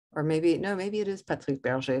guy. Or maybe it is Patrick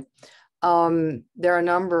Berger. There are a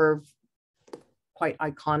number of quite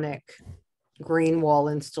iconic green wall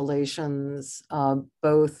installations,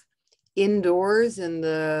 both indoors in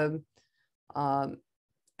the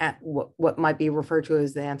at what might be referred to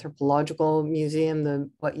as the Anthropological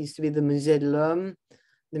Museum, what used to be the Musée de l'Homme.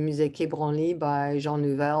 The Musée Quai Branly by Jean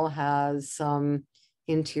Nouvel has some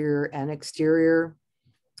interior and exterior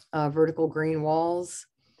vertical green walls,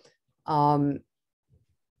 and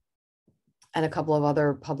a couple of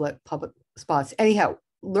other public spots. Anyhow,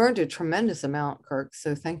 learned a tremendous amount, Kirk,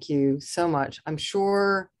 so thank you so much. I'm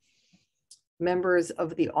sure members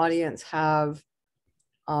of the audience have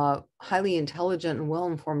highly intelligent and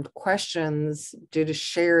well-informed questions due to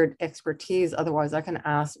shared expertise. Otherwise, I can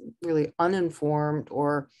ask really uninformed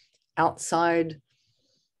or outside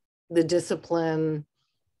the discipline,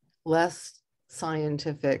 less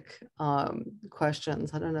scientific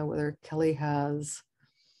questions. I don't know whether Kelly has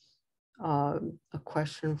a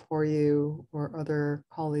question for you or other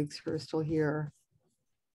colleagues who are still here.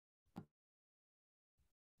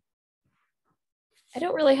 I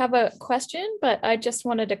don't really have a question, but I just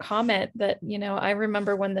wanted to comment that, I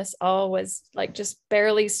remember when this all was like just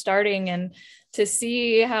barely starting, and to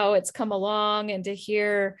see how it's come along and to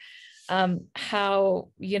hear how,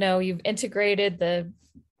 you've integrated the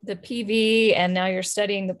PV, and now you're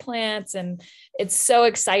studying the plants, and it's so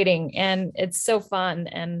exciting and it's so fun.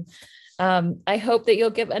 And I hope that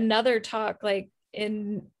you'll give another talk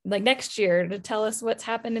in next year to tell us what's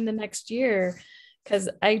happened in the next year, because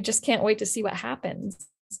I just can't wait to see what happens.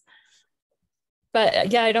 But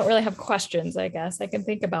I don't really have questions. I guess I can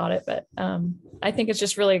think about it, but I think it's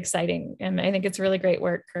just really exciting, and I think it's really great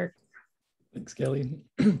work, Kirk. Thanks, Kelly.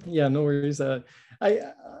 Yeah, no worries. I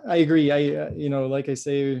agree. Like I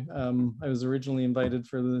say, I was originally invited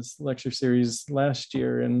for this lecture series last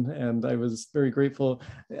year, and I was very grateful.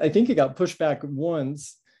 I think it got pushed back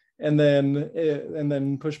once, and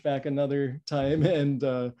then pushed back another time, and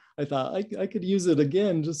I thought I could use it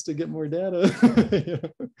again just to get more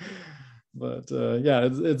data. But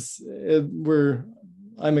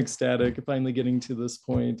I'm ecstatic finally getting to this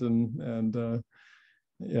point, and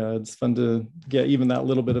it's fun to get even that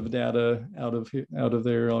little bit of data out of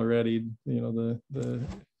there already. The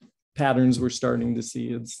patterns we're starting to see.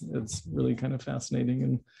 It's really kind of fascinating,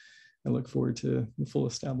 and I look forward to the full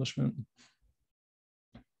establishment.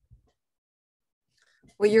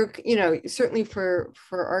 Well, you're, certainly for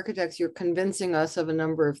architects, you're convincing us of a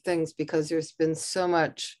number of things, because there's been so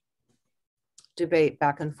much debate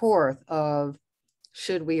back and forth of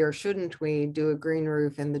should we or shouldn't we do a green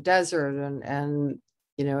roof in the desert, and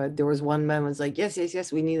there was one moment, it's like,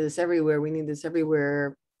 yes, we need this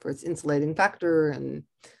everywhere for its insulating factor and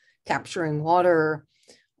capturing water.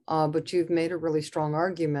 But you've made a really strong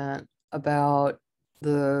argument about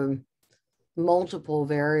the multiple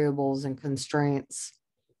variables and constraints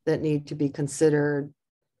that need to be considered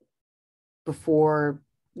before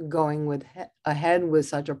going ahead with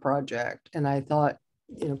such a project. And I thought,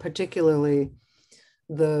 particularly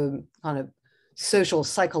the kind of social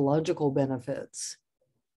psychological benefits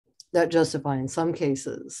that justify in some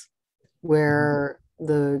cases, where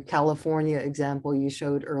the California example you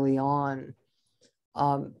showed early on,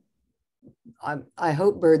 I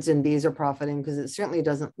hope birds and bees are profiting, because it certainly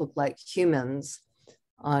doesn't look like humans,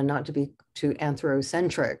 not to be too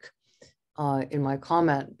anthrocentric in my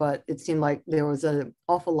comment, but it seemed like there was an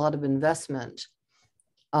awful lot of investment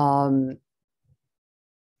for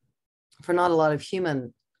not a lot of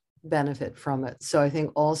human benefit from it. So I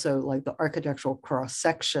think also like the architectural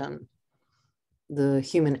cross-section, the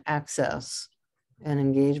human access and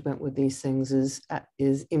engagement with these things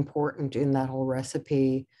is important in that whole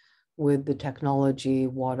recipe, with the technology,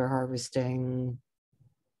 water harvesting,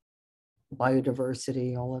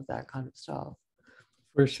 biodiversity, all of that kind of stuff.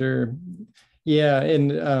 For sure. Yeah,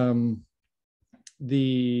 and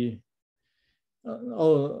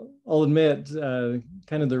I'll admit,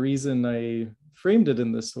 kind of the reason I framed it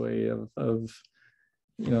in this way of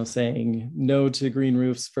saying no to green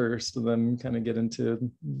roofs first, and then kind of get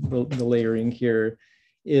into the layering here,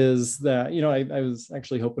 is that I was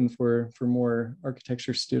actually hoping for more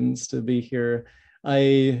architecture students to be here.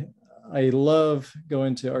 I love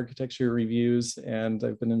going to architecture reviews, and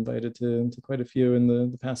I've been invited to quite a few in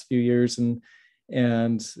the past few years, and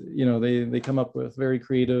they come up with very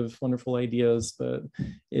creative, wonderful ideas, but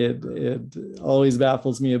it always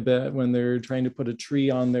baffles me a bit when they're trying to put a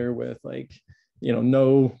tree on there with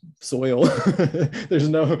no soil. There's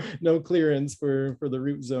no clearance for the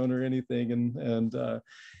root zone or anything, and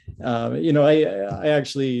I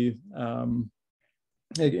actually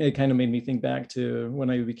it kind of made me think back to when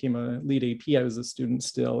I became a lead AP. I was a student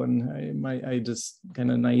still, and I just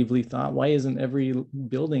kind of naively thought, why isn't every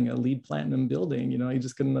building a LEED Platinum building? I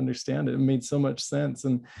just couldn't understand it. It made so much sense,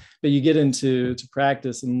 but you get into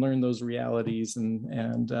practice and learn those realities,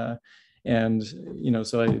 and so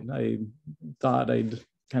I thought I'd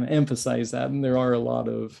kind of emphasize that. And there are a lot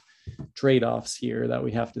of trade-offs here that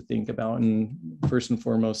we have to think about, and first and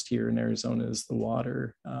foremost here in Arizona is the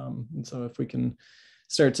water. And so if we can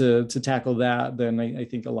start to tackle that, then I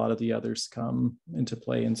think a lot of the others come into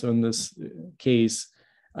play. And so in this case,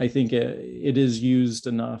 I think it is used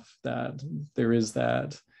enough that there is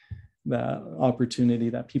that opportunity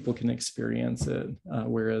that people can experience it,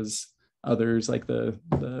 whereas others, like the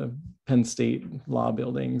Penn State law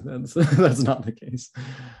building, that's not the case.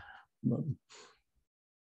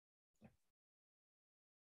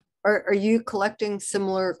 Are you collecting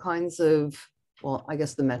similar kinds of, well, I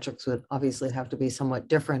guess the metrics would obviously have to be somewhat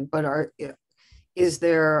different, but is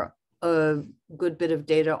there a good bit of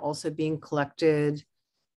data also being collected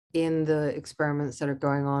in the experiments that are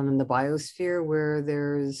going on in the biosphere,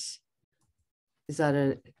 where is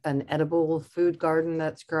that an edible food garden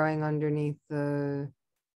that's growing underneath the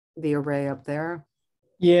array up there?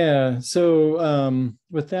 Yeah, so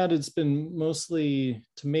with that, it's been mostly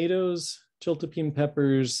tomatoes, chiltepin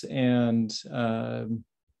peppers, and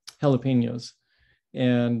jalapenos.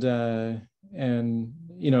 And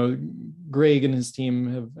Greg and his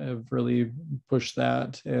team have really pushed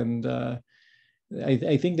that, and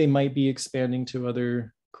I think they might be expanding to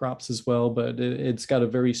other crops as well, but it's got a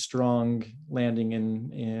very strong landing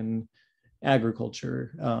in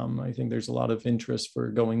agriculture. I think there's a lot of interest for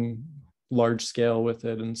going large scale with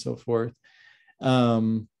it and so forth.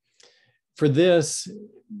 For this,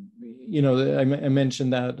 I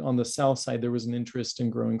mentioned that on the south side there was an interest in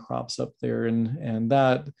growing crops up there, and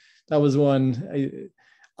that was one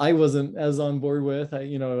I wasn't as on board with.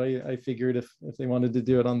 I figured if they wanted to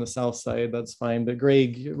do it on the south side, that's fine. But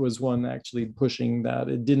Greg was one actually pushing that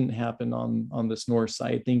it didn't happen on this north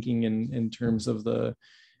side, thinking in terms of the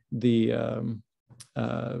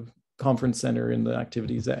conference center and the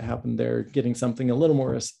activities that happened there, getting something a little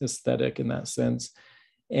more aesthetic in that sense.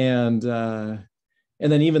 And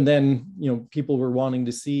then even then, people were wanting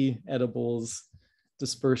to see edibles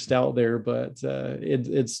dispersed out there, but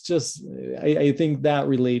it's just, I think that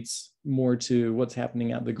relates more to what's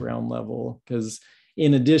happening at the ground level, because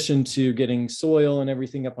in addition to getting soil and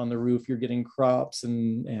everything up on the roof, you're getting crops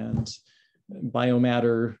and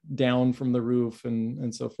biomatter down from the roof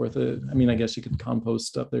and so forth. I guess you could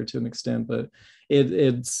compost up there to an extent, but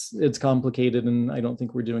it's complicated, and I don't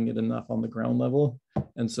think we're doing it enough on the ground level.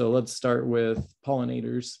 And so let's start with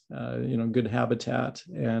pollinators, good habitat,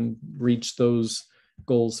 and reach those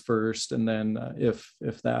goals first. And then if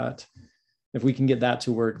we can get that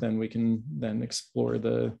to work, then we can then explore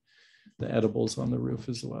the edibles on the roof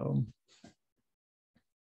as well.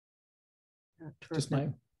 Just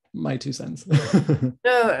my 2 cents.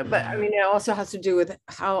 No, but it also has to do with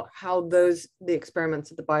how the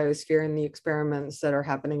experiments at the biosphere and the experiments that are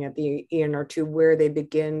happening at the ENR2, where they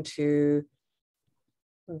begin to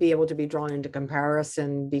be able to be drawn into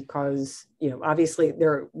comparison, because obviously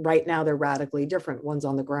they're radically different. One's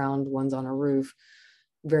on the ground, one's on a roof,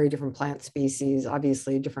 very different plant species,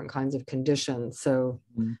 obviously different kinds of conditions. So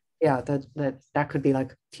yeah, that could be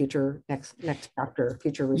like future next chapter,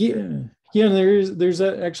 future research. Yeah, there's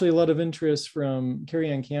actually a lot of interest from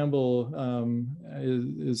Carrie Ann Campbell,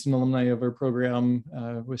 is an alumni of our program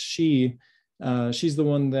with She. She's the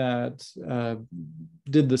one that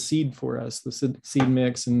did the seed for us, the seed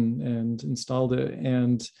mix, and installed it.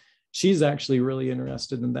 And she's actually really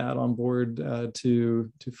interested in that, on board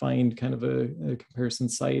to find kind of a comparison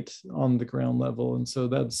site on the ground level. And so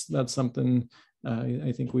that's something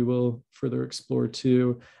I think we will further explore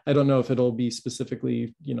too. I don't know if it'll be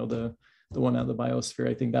specifically, the one out of the biosphere.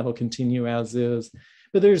 I think that'll continue as is.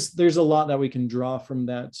 But there's a lot that we can draw from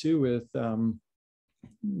that too with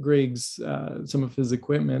Greg's, some of his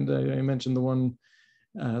equipment. I mentioned the one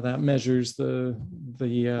that measures the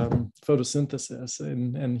photosynthesis,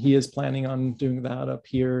 and he is planning on doing that up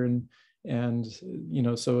here. And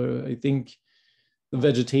so I think the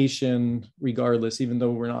vegetation, regardless, even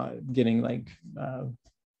though we're not getting like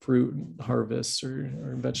fruit harvests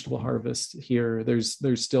or vegetable harvest here, there's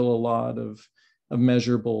still a lot of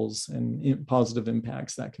measurables and positive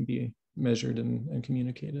impacts that can be measured and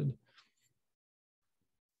communicated.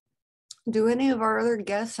 Do any of our other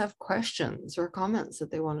guests have questions or comments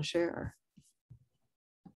that they want to share?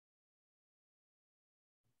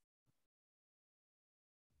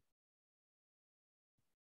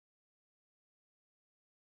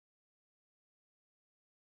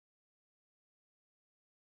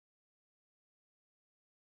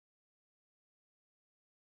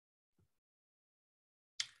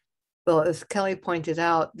 Well, as Kelly pointed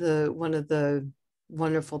out, one of the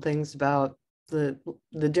wonderful things about the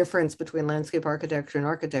difference between landscape architecture and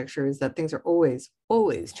architecture is that things are always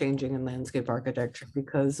changing in landscape architecture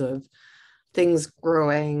because of things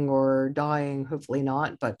growing or dying, hopefully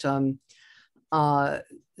not. But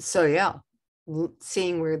so yeah,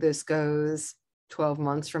 seeing where this goes 12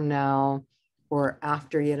 months from now, or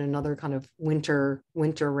after yet another kind of winter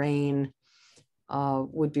rain,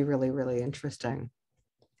 would be really, really interesting.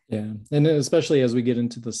 Yeah, and especially as we get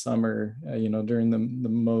into the summer, during the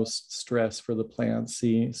most stress for the plants,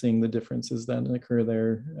 seeing the differences that occur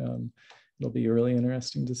there, it'll be really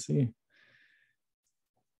interesting to see.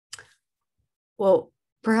 Well,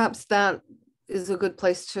 perhaps that is a good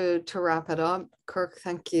place to wrap it up. Kirk,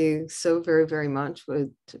 thank you so very, very much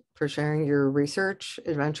for sharing your research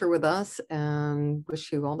adventure with us, and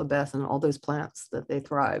wish you all the best and all those plants that they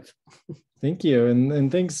thrive. Thank you.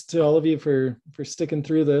 And thanks to all of you for sticking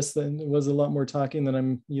through this. And it was a lot more talking than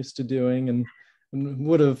I'm used to doing, and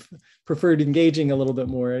would have preferred engaging a little bit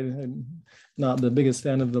more. I'm not the biggest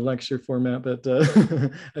fan of the lecture format, but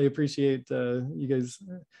I appreciate you guys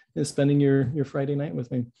spending your Friday night with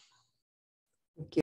me. Thank you.